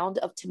another round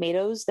of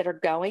tomatoes that are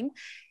going.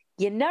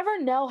 You never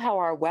know how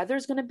our weather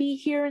is going to be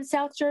here in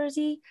South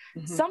Jersey.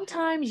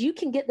 Sometimes you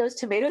can get those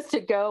tomatoes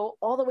to go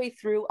all the way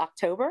through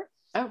October.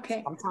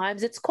 Okay.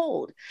 Sometimes it's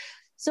cold.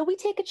 So we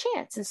take a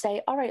chance and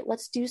say, all right,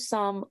 let's do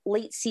some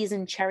late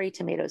season cherry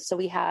tomatoes. So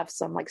we have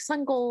some like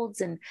sun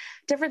golds and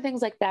different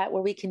things like that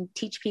where we can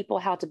teach people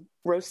how to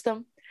roast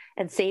them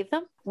and save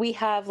them. We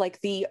have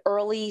like the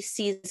early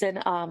season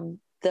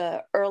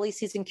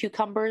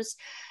cucumbers,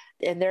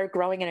 and they're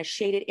growing in a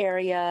shaded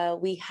area.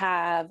 We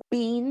have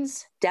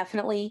beans,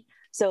 definitely.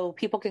 So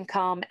people can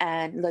come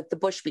and like the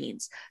bush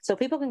beans. So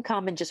people can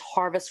come and just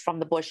harvest from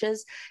the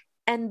bushes.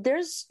 And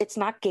it's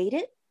not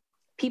gated.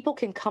 People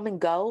can come and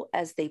go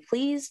as they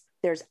please.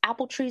 There's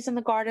apple trees in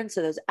the garden,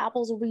 so those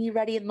apples will be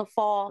ready in the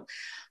fall.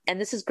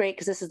 And this is great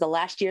because this is the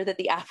last year that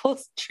these apple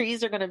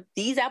trees are going to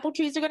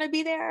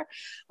be there.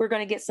 We're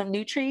going to get some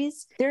new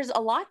trees. There's a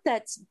lot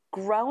that's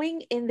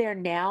growing in there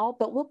now,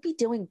 but we'll be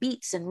doing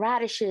beets and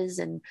radishes.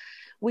 And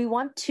we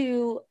want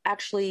to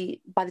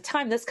actually, by the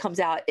time this comes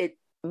out, it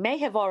may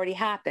have already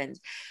happened.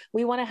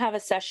 We want to have a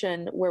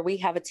session where we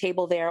have a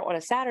table there on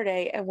a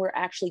Saturday and we're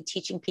actually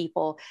teaching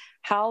people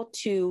how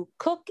to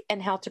cook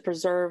and how to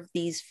preserve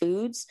these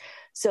foods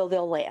so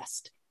they'll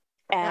last.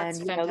 And,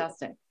 that's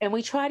fantastic. And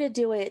we try to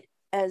do it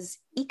as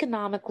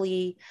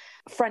economically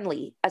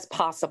friendly as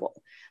possible.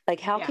 Like,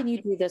 how can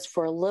you do this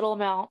for a little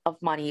amount of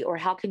money, or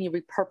how can you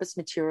repurpose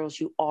materials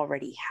you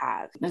already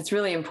have? That's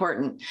really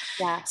important.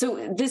 Yeah.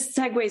 So this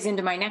segues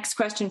into my next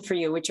question for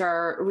you, which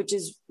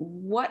is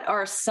what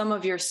are some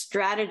of your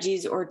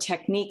strategies or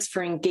techniques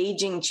for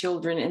engaging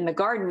children in the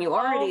garden? You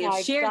already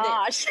have shared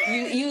that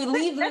you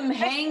leave them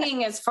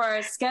hanging as far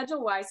as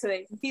schedule wise, so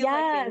they feel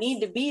like they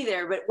need to be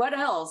there. But what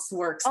else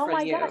works for you? Oh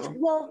my gosh.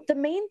 Well, the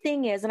main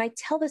thing is, and I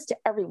tell this to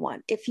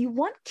everyone, if you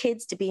want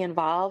kids to be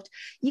involved,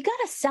 you got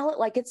to sell it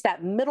like it's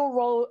that middle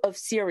row of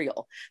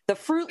cereal, the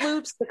Fruit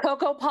Loops, the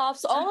Cocoa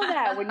Puffs, all of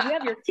that. When you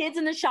have your kids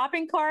in the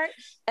shopping cart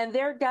and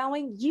they're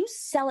going, you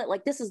sell it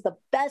like this is the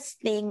best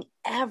thing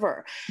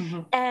ever.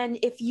 Mm-hmm. And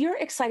if you're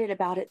excited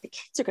about it, the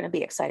kids are going to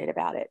be excited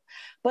about it.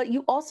 But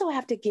you also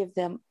have to give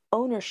them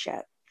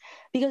ownership,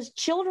 because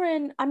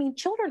children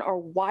are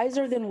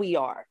wiser than we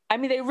are. I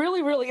mean, they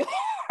really, really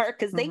are,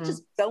 because they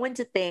just go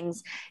into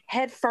things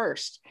head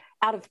first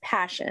out of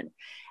passion.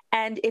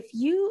 And if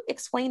you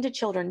explain to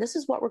children, this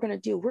is what we're going to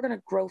do. We're going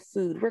to grow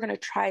food. We're going to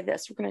try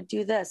this. We're going to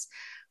do this.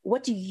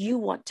 What do you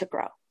want to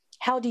grow?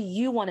 How do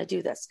you want to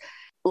do this?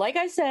 Like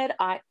I said,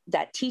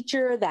 that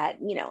teacher that,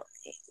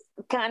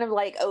 kind of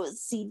like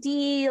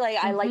OCD, like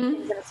I like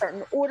things in a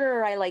certain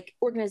order. I like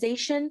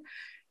organization.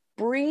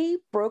 Bree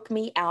broke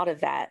me out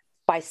of that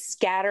by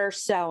scatter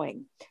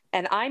sewing.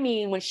 And I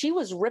mean, when she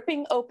was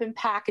ripping open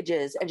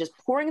packages and just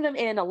pouring them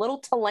in a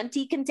little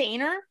Talenti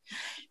container,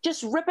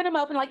 just ripping them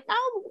open like,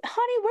 oh,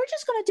 honey, we're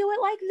just going to do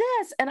it like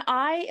this. And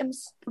I am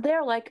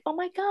there like, oh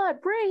my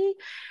God, Bree,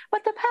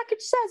 but the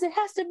package says it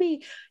has to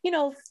be,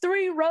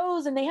 3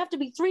 rows and they have to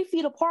be 3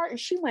 feet apart. And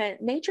she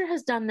went, nature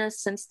has done this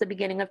since the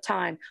beginning of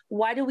time.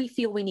 Why do we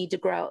feel we need to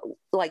grow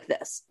like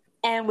this?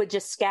 And would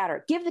just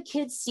scatter, give the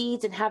kids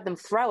seeds and have them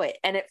throw it.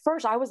 And at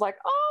first I was like,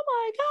 oh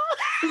my God,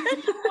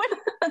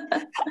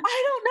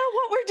 I don't know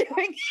what we're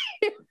doing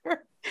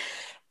here.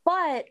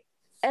 But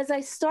as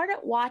I started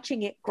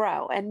watching it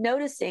grow and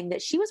noticing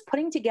that she was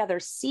putting together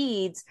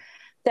seeds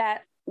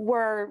that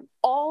were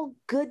all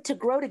good to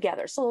grow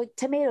together. So like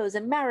tomatoes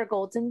and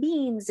marigolds and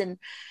beans and,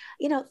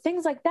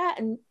 things like that.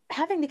 And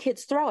having the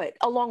kids throw it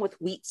along with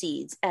wheat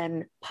seeds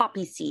and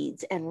poppy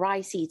seeds and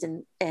rye seeds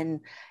and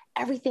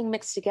everything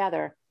mixed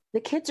together. The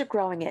kids are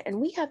growing it.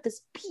 And we have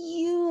this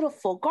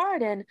beautiful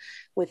garden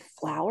with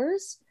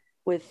flowers,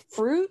 with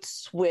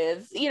fruits,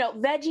 with,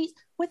 veggies,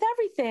 with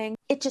everything.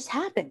 It just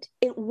happened.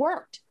 It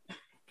worked.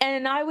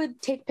 And I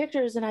would take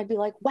pictures and I'd be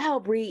like,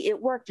 wow, Bree,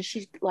 it worked. And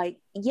she's like,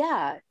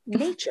 yeah,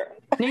 nature.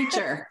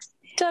 Nature.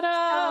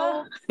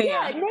 Ta-da!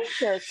 Yeah,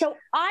 nature. So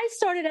I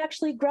started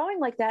actually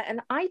growing like that.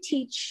 And I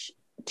teach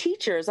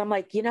teachers. I'm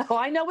like,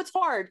 I know it's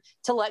hard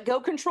to let go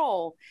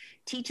control.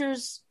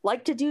 Teachers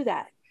like to do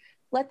that.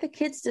 Let the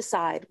kids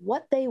decide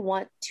what they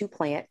want to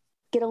plant,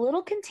 get a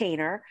little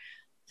container,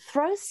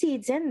 throw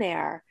seeds in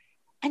there,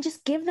 and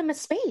just give them a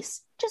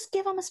space. Just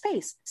give them a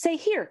space. Say,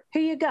 here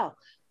you go.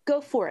 Go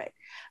for it.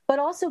 But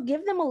also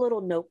give them a little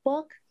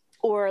notebook,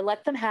 or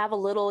let them have a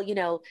little,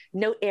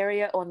 note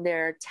area on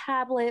their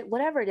tablet,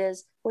 whatever it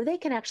is, where they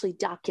can actually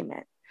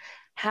document.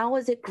 How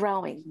is it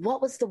growing?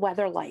 What was the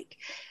weather like?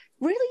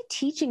 Really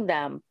teaching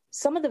them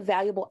some of the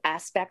valuable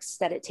aspects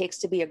that it takes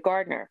to be a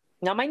gardener.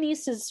 Now, my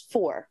niece is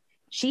 4.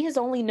 She has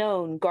only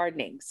known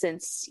gardening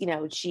since,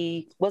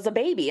 she was a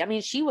baby. I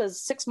mean, she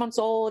was 6 months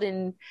old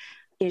and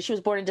she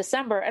was born in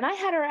December. And I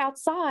had her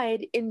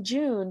outside in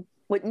June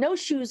with no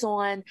shoes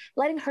on,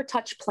 letting her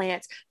touch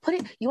plants.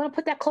 You want to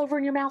put that clover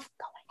in your mouth?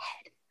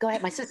 Go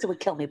ahead. My sister would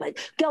kill me, but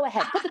go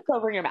ahead. Put the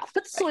clover in your mouth.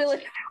 Put the soil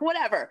in,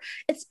 whatever.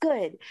 It's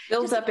good.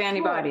 Builds up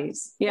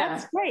antibodies. Yeah.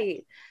 That's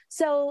great.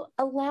 So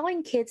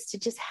allowing kids to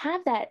just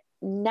have that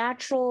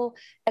natural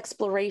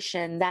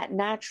exploration, that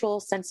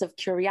natural sense of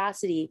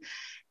curiosity,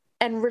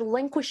 and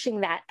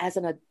relinquishing that as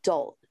an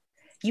adult.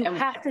 You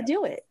have to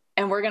do it.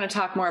 And we're going to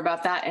talk more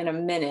about that in a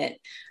minute.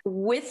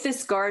 With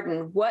this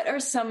garden, what are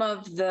some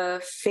of the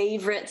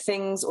favorite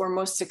things or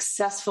most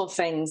successful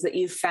things that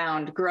you've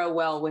found grow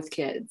well with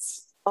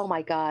kids? Oh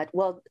my God.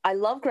 Well, I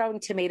love growing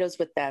tomatoes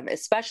with them,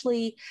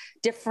 especially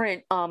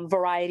different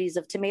varieties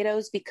of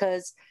tomatoes,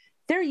 because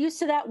they're used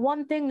to that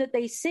one thing that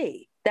they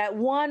see, that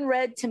one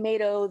red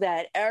tomato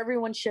that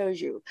everyone shows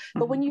you.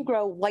 But when you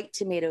grow white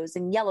tomatoes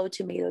and yellow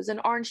tomatoes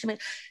and orange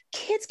tomatoes,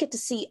 kids get to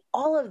see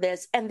all of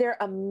this and they're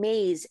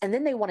amazed. And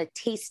then they want to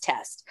taste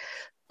test.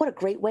 What a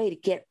great way to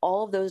get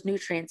all of those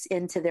nutrients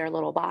into their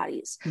little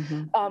bodies.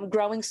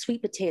 Growing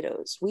sweet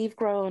potatoes. We've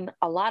grown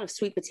a lot of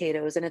sweet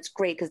potatoes, and it's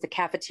great because the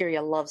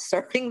cafeteria loves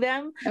serving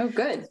them. Oh,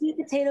 good. Sweet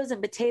potatoes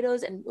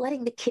and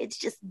letting the kids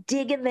just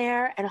dig in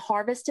there and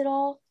harvest it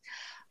all.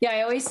 Yeah,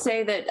 I always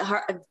say that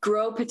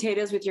grow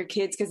potatoes with your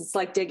kids because it's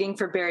like digging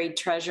for buried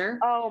treasure.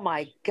 Oh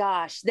my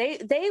gosh.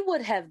 They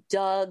would have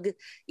dug,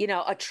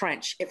 a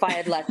trench if I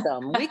had let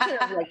them. We could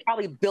have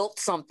probably built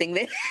something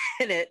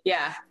in it.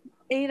 Yeah.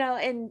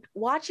 And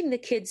watching the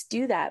kids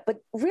do that, but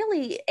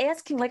really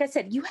asking, like I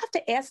said, you have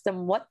to ask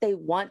them what they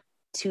want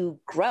to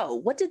grow.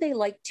 What do they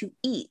like to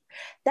eat?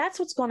 That's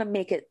what's going to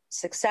make it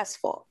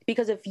successful.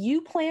 Because if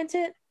you plant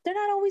it, they're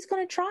not always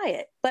going to try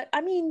it. But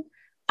I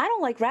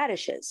don't like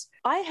radishes.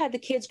 I had the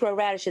kids grow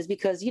radishes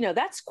because,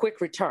 that's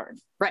quick return.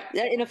 Right.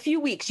 In a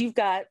few weeks, you've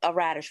got a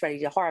radish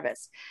ready to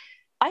harvest.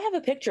 I have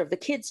a picture of the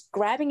kids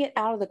grabbing it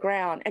out of the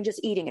ground and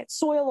just eating it,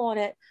 soil on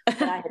it.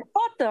 But I had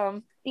taught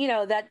them,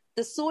 that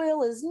the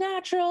soil is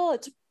natural.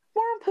 It's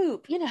worm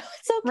poop,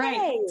 it's okay.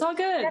 Right. It's all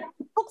good. That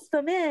hooks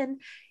them in.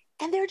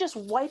 And they're just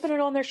wiping it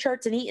on their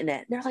shirts and eating it.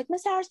 And they're like,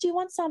 Miss Harris, do you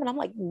want some? And I'm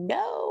like,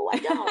 no, I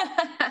don't.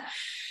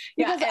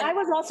 Because I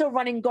was also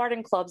running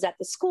garden clubs at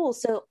the school.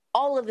 So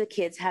all of the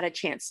kids had a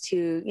chance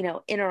to,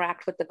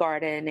 interact with the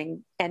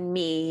garden and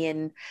me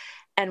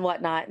and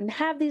whatnot and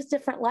have these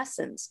different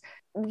lessons.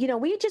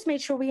 We just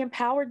made sure we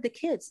empowered the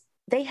kids.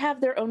 They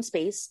have their own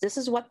space. This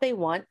is what they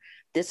want.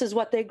 This is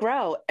what they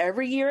grow.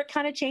 Every year it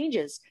kind of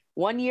changes.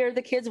 One year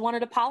the kids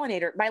wanted a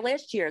pollinator. My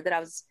last year that I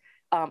was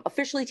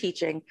officially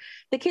teaching,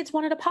 the kids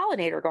wanted a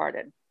pollinator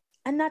garden.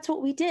 And that's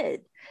what we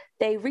did.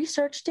 They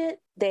researched it.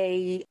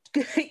 They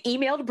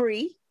emailed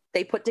Bree.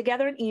 They put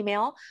together an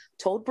email,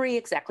 told Bree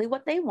exactly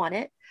what they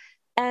wanted.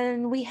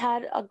 And we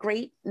had a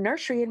great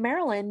nursery in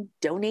Maryland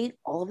donate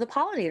all of the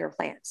pollinator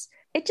plants.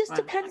 It just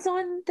depends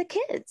on the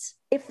kids.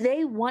 If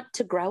they want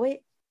to grow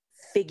it,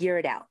 figure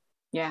it out.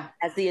 Yeah.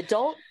 As the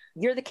adult,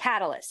 you're the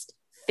catalyst.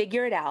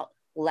 Figure it out.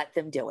 Let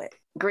them do it.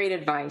 Great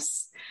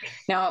advice.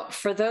 Now,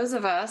 for those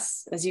of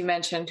us, as you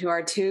mentioned, who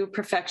are too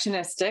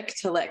perfectionistic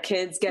to let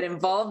kids get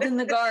involved in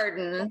the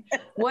garden,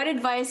 what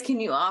advice can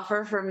you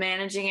offer for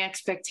managing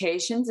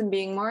expectations and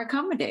being more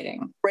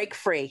accommodating? Break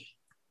free.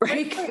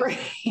 Break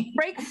free.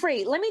 Break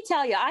free. Let me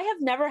tell you, I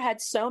have never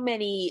had so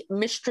many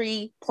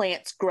mystery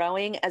plants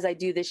growing as I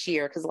do this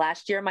year. Because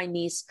last year my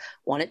niece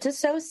wanted to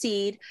sow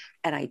seed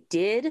and I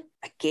did.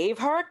 I gave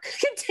her a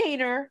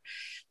container.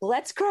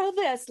 Let's grow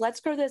this. Let's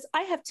grow this.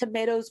 I have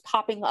tomatoes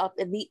popping up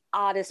in the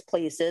oddest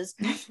places.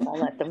 I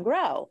let them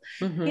grow.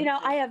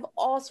 I have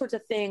all sorts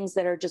of things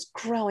that are just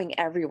growing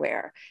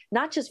everywhere.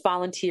 Not just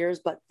volunteers,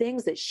 but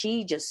things that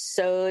she just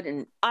sowed.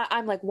 And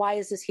I'm like, why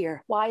is this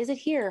here? Why is it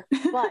here?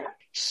 But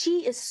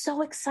she is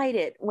so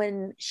excited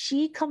when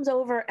she comes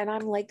over and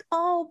I'm like,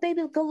 oh,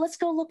 baby, let's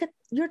go look at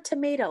your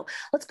tomato.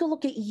 Let's go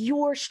look at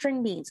your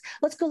string beans.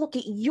 Let's go look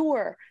at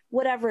your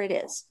whatever it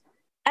is.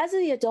 As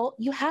the adult,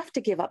 you have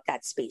to give up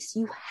that space.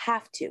 You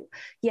have to.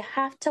 You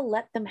have to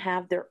let them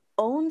have their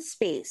own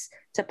space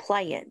to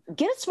play in.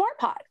 Get a smart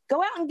pot.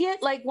 Go out and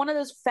get like one of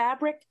those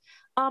fabric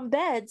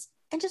beds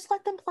and just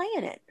let them play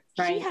in it.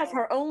 Right. She has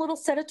her own little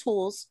set of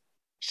tools.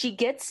 She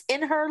gets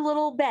in her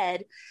little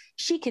bed.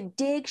 She can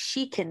dig.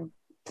 She can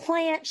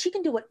plant. She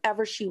can do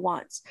whatever she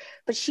wants.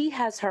 But she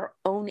has her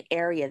own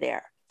area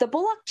there. The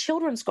Bullock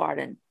Children's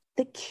Garden,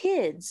 the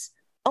kids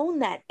own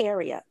that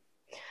area.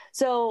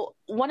 So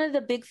one of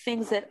the big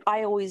things that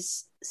I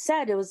always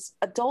said was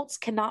adults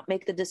cannot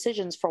make the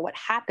decisions for what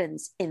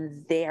happens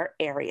in their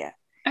area.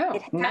 Oh,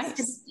 it has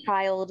to be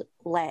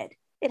child-led.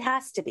 It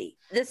has to be.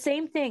 The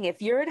same thing,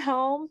 if you're at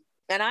home,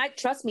 and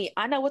trust me,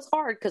 I know it's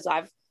hard because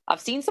I've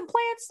seen some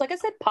plants, like I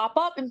said, pop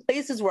up in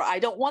places where I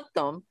don't want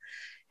them.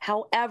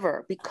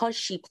 However, because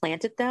she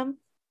planted them,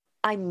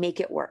 I make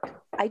it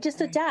work. I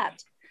just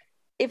adapt.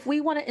 If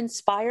we want to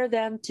inspire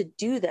them to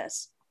do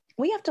this,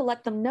 we have to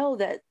let them know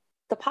that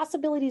the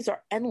possibilities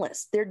are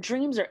endless. Their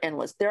dreams are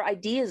endless. Their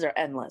ideas are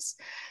endless.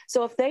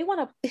 So if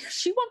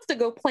she wants to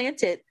go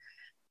plant it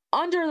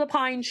under the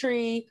pine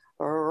tree,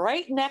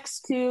 right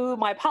next to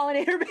my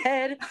pollinator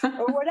bed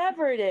or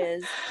whatever it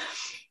is,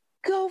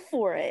 go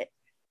for it.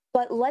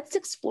 But let's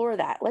explore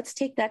that. Let's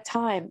take that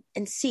time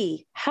and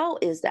see, how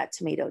is that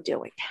tomato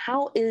doing?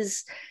 How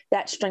is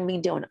that string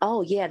bean doing?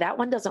 Oh yeah, that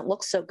one doesn't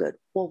look so good.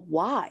 Well,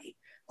 why?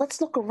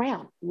 Let's look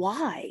around.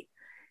 Why?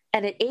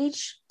 And at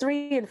age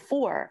 3 and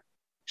 4,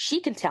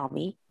 she can tell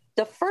me.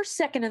 The first,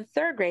 second, and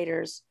third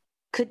graders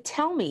could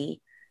tell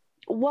me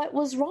what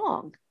was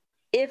wrong.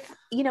 If,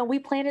 we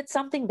planted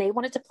something, they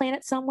wanted to plant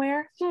it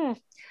somewhere.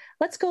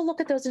 Let's go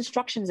look at those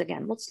instructions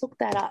again. Let's look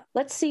that up.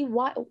 Let's see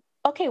what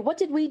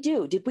did we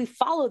do? Did we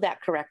follow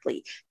that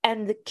correctly?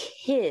 And the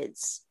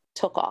kids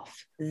took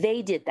off.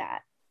 They did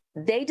that.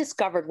 They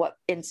discovered what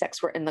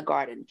insects were in the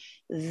garden.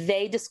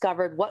 They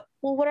discovered what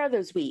are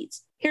those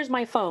weeds? Here's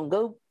my phone.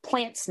 Go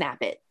plant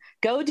snap it.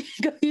 Go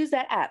use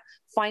that app.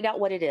 Find out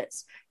what it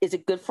is. Is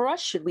it good for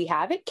us? Should we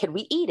have it? Can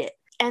we eat it?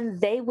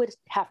 And they would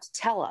have to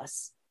tell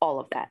us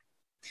all of that.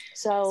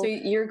 So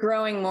you're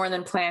growing more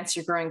than plants.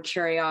 You're growing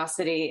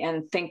curiosity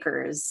and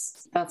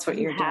thinkers. That's what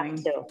you're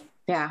doing. To.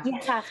 Yeah. You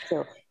have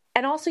to.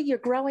 And also you're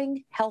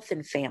growing health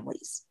in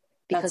families,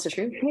 because if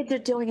kids are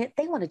doing it,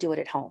 they want to do it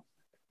at home.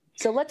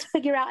 So let's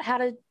figure out how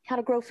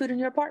to grow food in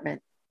your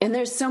apartment. And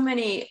there's so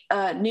many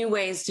new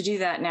ways to do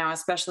that now,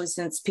 especially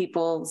since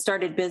people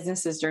started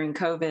businesses during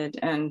COVID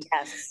and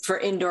for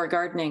indoor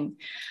gardening.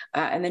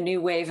 And the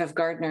new wave of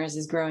gardeners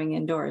is growing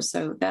indoors.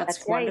 So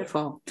that's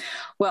wonderful. Right.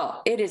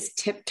 Well, it is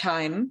tip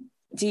time.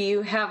 Do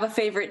you have a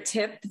favorite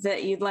tip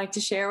that you'd like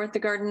to share with the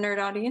Garden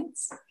Nerd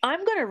audience?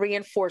 I'm going to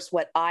reinforce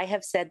what I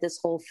have said this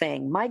whole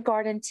thing. My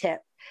garden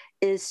tip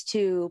is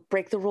to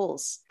break the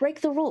rules.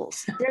 Break the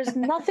rules. There's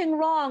nothing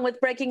wrong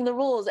with breaking the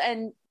rules,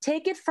 and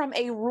take it from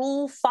a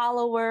rule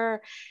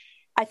follower.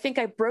 I think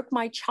I broke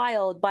my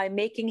child by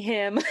making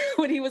him,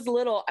 when he was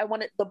little, I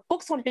wanted the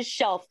books on his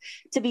shelf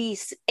to be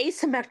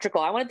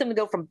asymmetrical. I wanted them to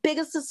go from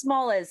biggest to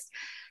smallest.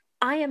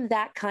 I am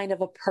that kind of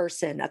a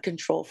person, a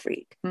control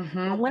freak. Mm-hmm.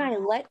 And when I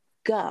let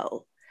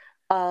go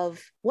of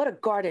what a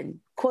garden,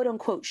 quote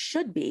unquote,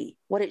 should be,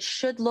 what it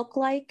should look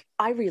like,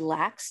 I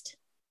relaxed.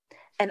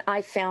 And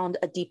I found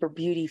a deeper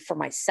beauty for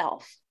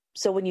myself.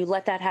 So when you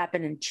let that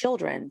happen in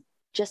children,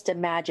 just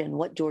imagine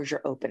what doors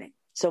you're opening.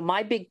 So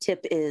my big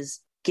tip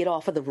is get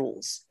off of the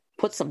rules.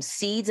 Put some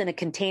seeds in a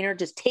container,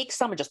 just take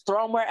some and just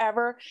throw them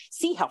wherever.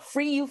 See how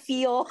free you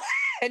feel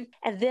and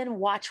then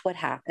watch what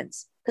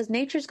happens, because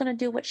nature's going to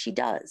do what she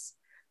does.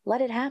 Let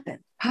it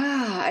happen.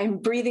 I'm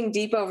breathing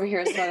deep over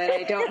here so that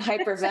I don't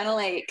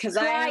hyperventilate, because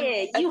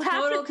you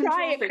have to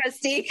try it,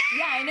 Christy.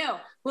 Yeah, I know.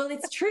 Well,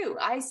 it's true.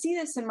 I see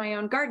this in my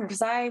own garden,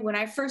 because when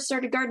I first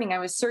started gardening, I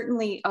was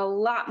certainly a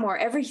lot more.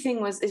 Everything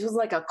was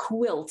like a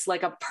quilt,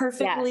 like a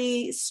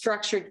perfectly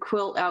structured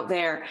quilt out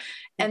there.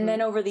 And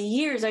then over the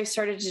years, I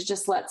started to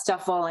just let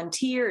stuff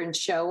volunteer and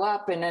show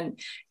up, and then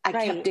I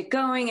kept it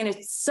going. And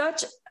it's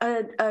such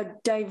a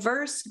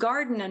diverse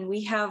garden, and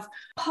we have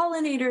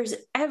pollinators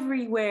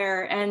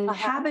everywhere and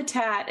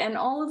habitat and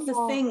all of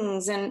the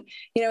things. And,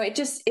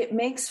 it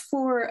makes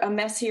for a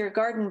messier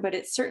garden, but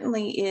it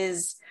certainly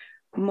is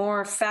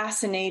more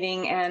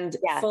fascinating and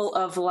full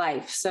of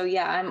life. So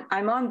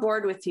I'm on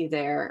board with you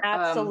there.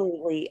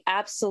 Absolutely.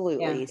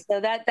 Absolutely. So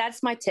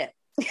that's my tip.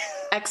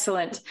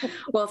 Excellent.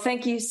 Well,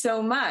 thank you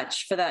so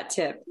much for that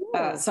tip,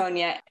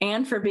 Sonia,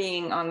 and for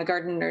being on the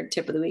Garden Nerd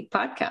Tip of the Week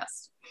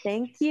podcast.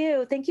 Thank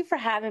you. Thank you for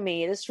having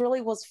me. This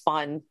really was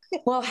fun.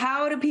 Well,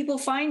 how do people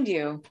find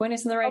you? Point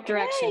us in the right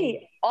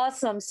direction.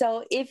 Awesome.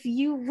 So if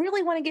you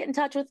really want to get in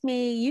touch with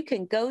me, you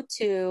can go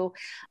to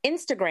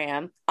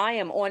Instagram. I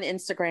am on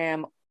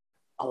Instagram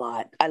a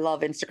lot. I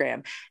love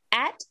Instagram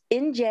at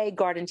NJ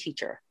Garden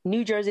Teacher,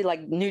 New Jersey,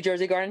 like New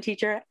Jersey Garden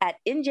Teacher, at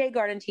NJ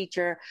Garden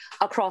Teacher,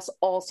 across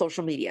all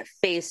social media,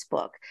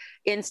 Facebook,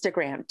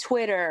 Instagram,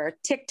 Twitter,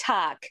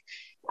 TikTok.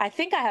 I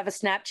think I have a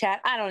Snapchat.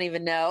 I don't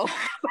even know.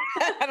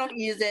 I don't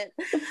use it.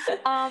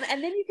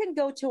 And then you can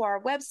go to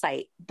our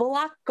website,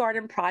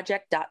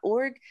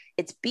 bullockgardenproject.org.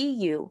 It's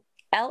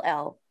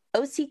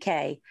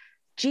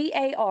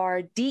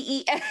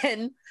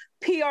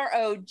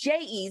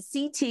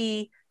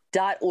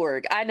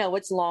BULLOCKGARDENPROJECT.org. I know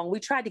it's long. We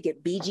tried to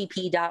get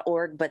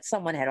BGP.org, but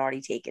someone had already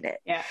taken it.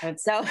 Yeah.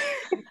 So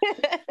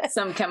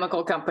some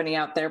chemical company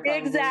out there.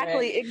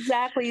 Probably,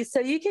 Exactly. So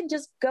you can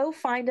just go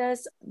find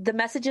us. The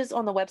messages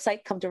on the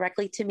website come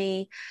directly to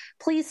me.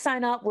 Please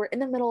sign up. We're in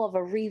the middle of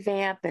a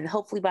revamp, and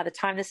hopefully by the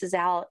time this is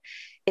out,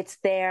 it's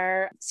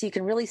there. So you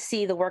can really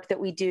see the work that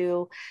we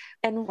do.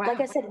 And like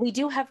I said, we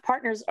do have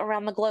partners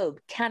around the globe,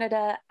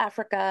 Canada,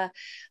 Africa,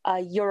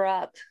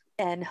 Europe,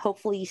 and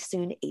hopefully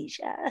soon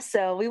Asia.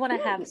 So we want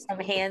to have some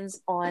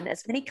hands on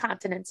as many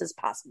continents as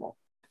possible.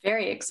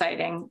 Very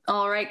exciting.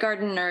 All right,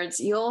 Garden Nerds,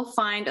 you'll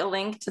find a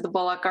link to the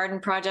Bullock Garden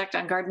Project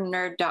on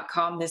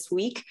gardennerd.com this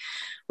week.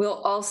 We'll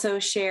also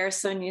share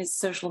Sonia's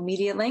social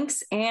media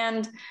links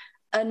and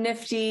a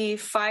nifty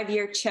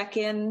 5-year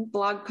check-in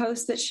blog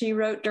post that she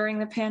wrote during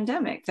the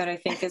pandemic that I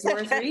think is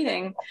worth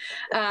reading.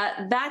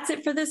 That's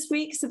it for this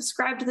week.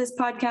 Subscribe to this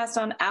podcast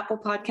on Apple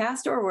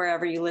Podcast or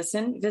wherever you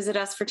listen. Visit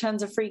us for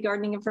tons of free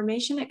gardening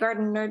information at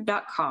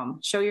gardennerd.com.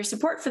 Show your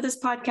support for this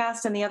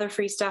podcast and the other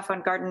free stuff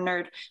on Garden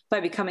Nerd by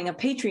becoming a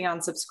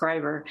Patreon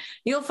subscriber.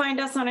 You'll find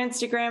us on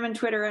Instagram and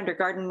Twitter under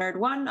Garden Nerd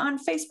 1, on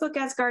Facebook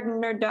as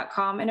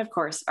gardennerd.com, and of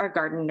course, our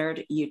Garden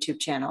Nerd YouTube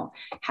channel.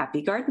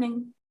 Happy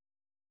gardening.